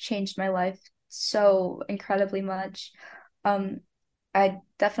 has changed my life so incredibly much. I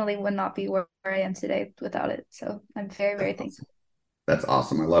definitely would not be where I am today without it. So I'm very, very thankful. That's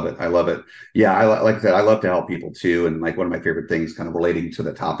awesome. I love it. Yeah, like I said, I love to help people too. And like one of my favorite things, kind of relating to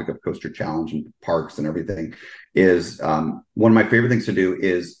the topic of Coaster Challenge and parks and everything, is one of my favorite things to do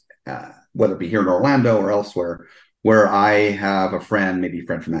is whether it be here in Orlando or elsewhere, where I have a friend, maybe a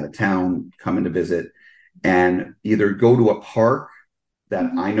friend from out of town, come in to visit, and either go to a park that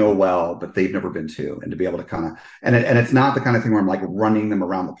I know well, but they've never been to, and to be able to kind of, and it's not the kind of thing where I'm like running them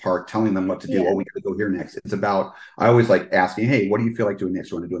around the park, telling them what to do. Oh, we got to go here next. It's about, I always like asking, hey, what do you feel like doing next?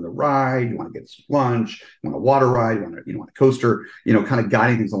 You want to do the ride? You want to get some lunch? You want a water ride? You want a coaster? Kind of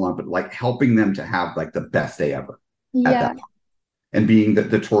guiding things along, but like helping them to have like the best day ever at that park. And being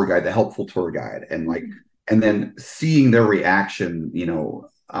the tour guide, the helpful tour guide, and like, and then seeing their reaction,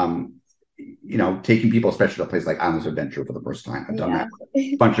 taking people, especially to a place like Islands of Adventure for the first time. I've done that with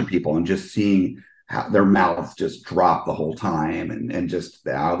a bunch of people, and just seeing how their mouths just drop the whole time, and just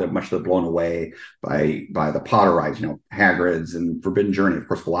how they're blown away by the Potter rides, Hagrid's and Forbidden Journey, of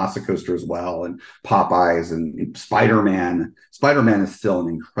course, Velocicoaster as well, and Popeyes and Spider-Man. Spider-Man is still an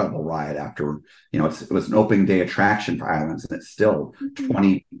incredible ride after, it was an opening day attraction for Islands, and it's still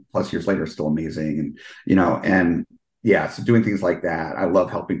 20 plus years later, still amazing. And yeah, so doing things like that. I love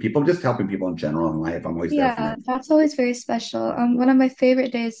helping people, just helping people in general in life. I'm always there for them. That's always very special. One of my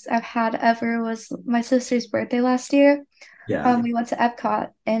favorite days I've had ever was my sister's birthday last year. Yeah. We went to Epcot,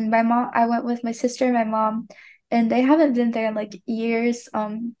 and I went with my sister and my mom, and they haven't been there in like years,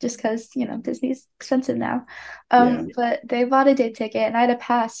 just because, Disney's expensive now. But they bought a day ticket and I had a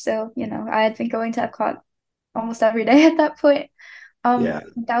pass, so, I had been going to Epcot almost every day at that point.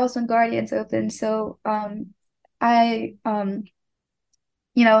 That was when Guardians opened, so I show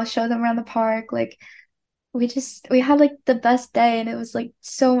them around the park. Like we had like the best day, and it was like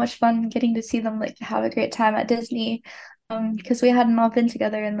so much fun getting to see them like have a great time at Disney, because we hadn't all been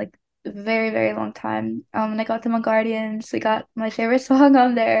together in like a very, very long time. And I got them on Guardians. We got my favorite song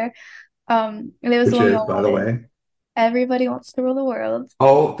on there, and it was which is, by the way, Everybody Wants to Rule the World.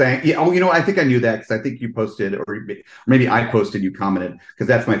 Oh, I think I knew that, because I think you posted, or maybe I posted, you commented, because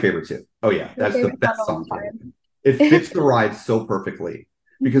that's my favorite too. Oh yeah, that's the best song. It fits the ride so perfectly,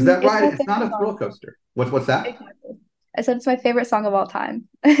 because that ride, it's not a thrill coaster. What's that? Exactly. I said it's my favorite song of all time.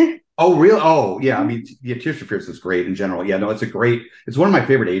 Oh, really? Oh, yeah. I mean, Tears for Fears is great in general. Yeah, no, it's one of my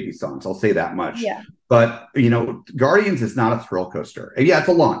favorite 80s songs. I'll say that much. Yeah. But, Guardians is not a thrill coaster. And yeah, it's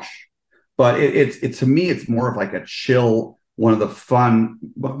a launch, but it's to me, it's more of like a chill, one of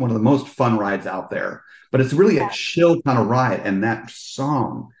the most fun rides out there. But it's really a chill kind of ride, and that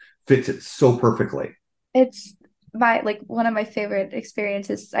song fits it so perfectly. It's one of my favorite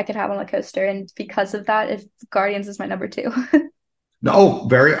experiences I could have on a coaster, and because of that, Guardians is my number 2. No,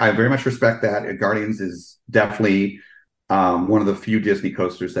 I very much respect that. Guardians is definitely one of the few Disney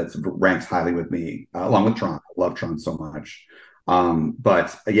coasters that ranks highly with me, along with Tron. I love Tron so much.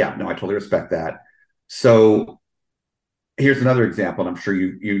 But yeah, no, I totally respect that. So here's another example, and I'm sure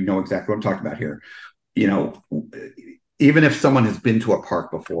you know exactly what I'm talking about here. Even if someone has been to a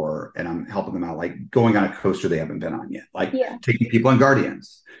park before and I'm helping them out, like going on a coaster they haven't been on yet, like taking people on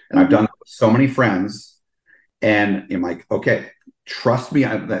Guardians. And I've done so many friends, and I'm like, okay, trust me.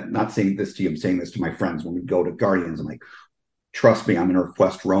 I'm not saying this to you. I'm saying this to my friends when we go to Guardians. I'm like, trust me, I'm going to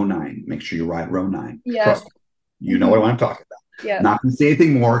request row 9. Make sure you ride row 9. Yeah. Trust me. You know what I'm talking about. Yeah. Not going to say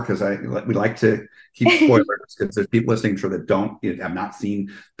anything more, because we like to keep spoilers, because there's people listening, sure, that have not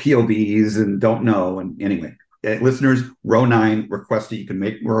seen POVs and don't know. And anyway, listeners, row 9 request it. You can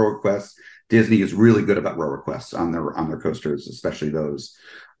make row requests. Disney is really good about row requests on their coasters, especially those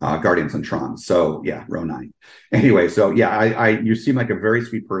Guardians and Tron. So yeah, row 9. Anyway, so yeah, I you seem like a very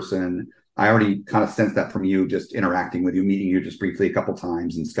sweet person. I already kind of sensed that from you, just interacting with you, meeting you just briefly a couple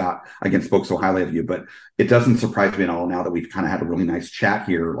times. And Scott, again, spoke so highly of you, but it doesn't surprise me at all now that we've kind of had a really nice chat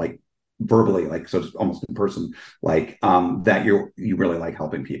here, like verbally, like so it's almost in person, like that you really like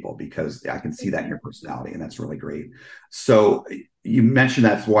helping people, because I can see that in your personality, and that's really great. So you mentioned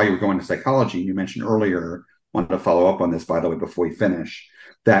that's why you were going to psychology. You mentioned earlier, wanted to follow up on this, by the way, before we finish,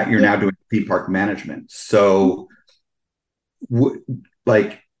 that you're now doing theme park management. So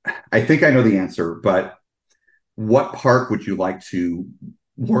like, I think I know the answer, but what park would you like to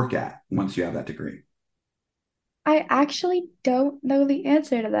work at once you have that degree? I actually don't know the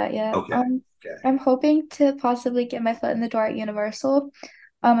answer to that yet. Okay. I'm hoping to possibly get my foot in the door at Universal.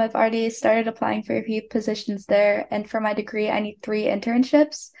 I've already started applying for a few positions there, and for my degree, I need 3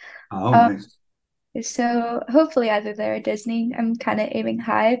 internships. Oh, nice. So hopefully either there or Disney. I'm kind of aiming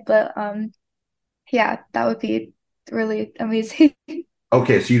high, but yeah, that would be really amazing.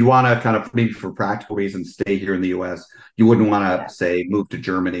 Okay, so you'd want to kind of, maybe for practical reasons, stay here in the U.S. You wouldn't want to say move to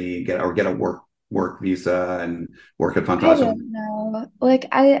Germany, get a work visa and work at I Fantastic. don't know. Like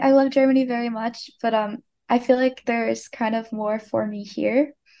I love Germany very much, but I feel like there's kind of more for me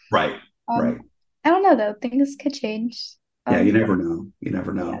here. Right. Right. I don't know though. Things could change. Yeah, you never know. You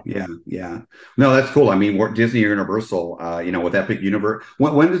never know. Yeah, yeah. No, that's cool. I mean, Disney or Universal, with Epic Universe.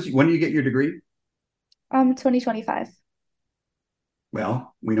 When do you get your degree? 2025.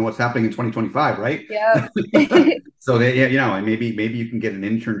 Well, we know what's happening in 2025, right? Yeah. So and maybe you can get an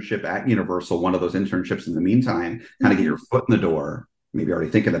internship at Universal, one of those internships in the meantime, kind of get your foot in the door. Maybe already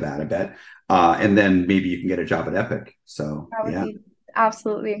thinking of that, I bet. And then maybe you can get a job at Epic. So That would be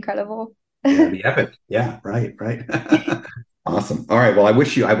absolutely incredible. Yeah, the Epic. Yeah, right. Awesome. All right. Well, I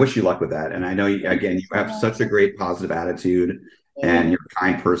wish you luck with that. And I know you have such a great positive attitude, and you're a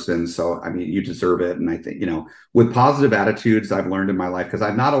kind person. So, I mean, you deserve it. And I think, with positive attitudes, I've learned in my life, because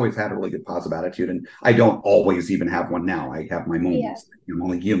I've not always had a really good positive attitude, and I don't always even have one now. I have my moments. I'm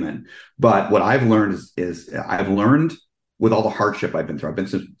only human. But what I've learned is I've learned, with all the hardship I've been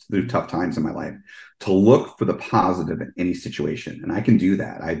through tough times in my life, to look for the positive in any situation. And I can do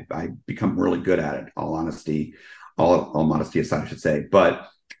that. I become really good at it, all honesty, all modesty aside, I should say. But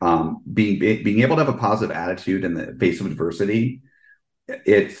being able to have a positive attitude in the face of adversity,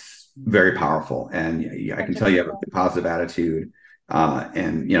 it's very powerful. And I can tell you have a positive attitude,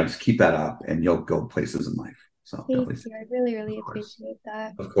 and just keep that up, and you'll go places in life. So Thank you. I really, really appreciate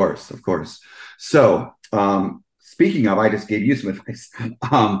that. Of course. So speaking of, I just gave you some advice.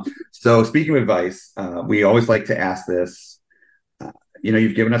 So speaking of advice, we always like to ask this.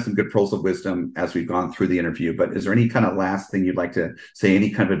 You've given us some good pearls of wisdom as we've gone through the interview, but is there any kind of last thing you'd like to say, any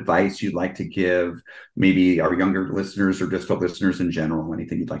kind of advice you'd like to give, maybe our younger listeners or just our listeners in general,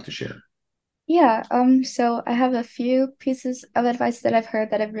 anything you'd like to share? Yeah, so I have a few pieces of advice that I've heard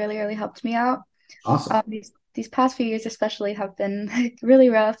that have really, really helped me out. Awesome. These past few years especially have been really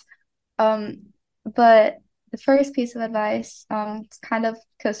rough. But the first piece of advice, it's kind of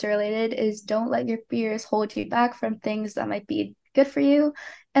coaster related, is don't let your fears hold you back from things that might be good for you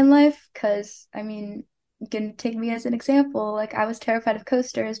in life. Because I mean, you can take me as an example. Like, I was terrified of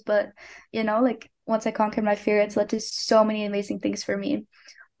coasters, but like, once I conquered my fear, it's led to so many amazing things for me.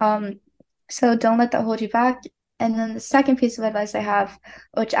 So don't let that hold you back. And then the second piece of advice I have,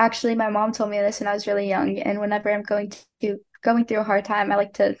 which actually my mom told me this when I was really young, and whenever I'm going through a hard time, I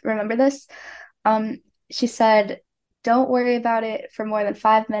like to remember this. She said, don't worry about it for more than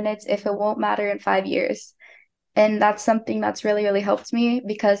 5 minutes if it won't matter in 5 years. And that's something that's really, really helped me,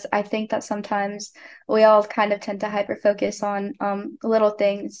 because I think that sometimes we all kind of tend to hyper focus on little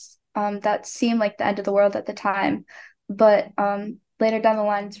things that seem like the end of the world at the time. But later down the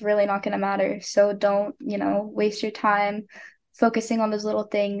line, it's really not going to matter. So don't, waste your time focusing on those little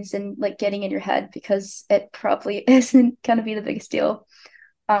things and like getting in your head, because it probably isn't going to be the biggest deal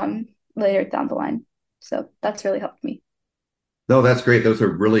later down the line. So that's really helped me. No, that's great. Those are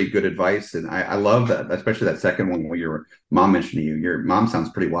really good advice. And I love that, especially that second one where your mom mentioned to you. Your mom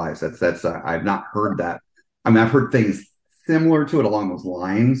sounds pretty wise. That's I've not heard that. I mean, I've heard things similar to it along those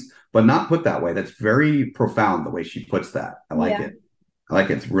lines, but not put that way. That's very profound, the way she puts that. I like it.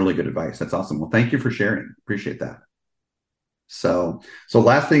 It's really good advice. That's awesome. Well, thank you for sharing. Appreciate that. So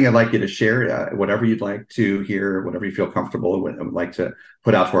last thing I'd like you to share, whatever you'd like to hear, whatever you feel comfortable with, I would like to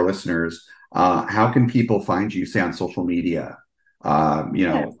put out to our listeners. How can people find you, say, on social media?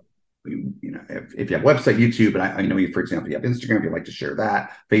 if you have a website, YouTube, and I know you, for example, you have Instagram, if you'd like to share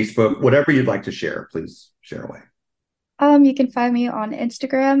that, Facebook, whatever you'd like to share, please share away. You can find me on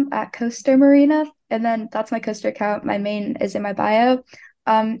Instagram at Coaster Marina, and then that's my Coaster account. My main is in my bio.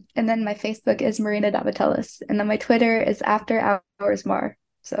 And then my Facebook is Marina Davatelis, and then my Twitter is After Hours Mar.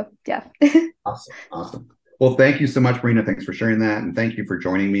 So yeah. Awesome. Well, thank you so much, Marina. Thanks for sharing that, and thank you for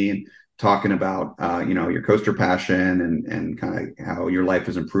joining me and talking about your coaster passion and kind of how your life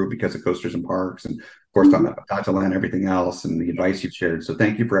has improved because of coasters and parks, and of course talking about Davatelis and everything else and the advice you've shared. So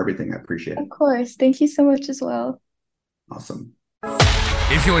thank you for everything. I appreciate it. Of course. Thank you so much as well. Awesome.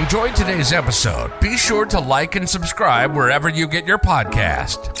 If you enjoyed today's episode, be sure to like and subscribe wherever you get your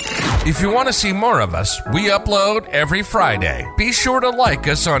podcast. If you want to see more of us, we upload every Friday. Be sure to like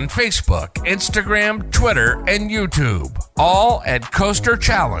us on Facebook, Instagram, Twitter, and YouTube. All at Coaster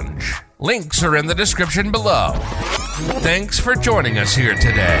Challenge. Links are in the description below. Thanks for joining us here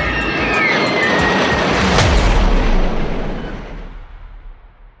today.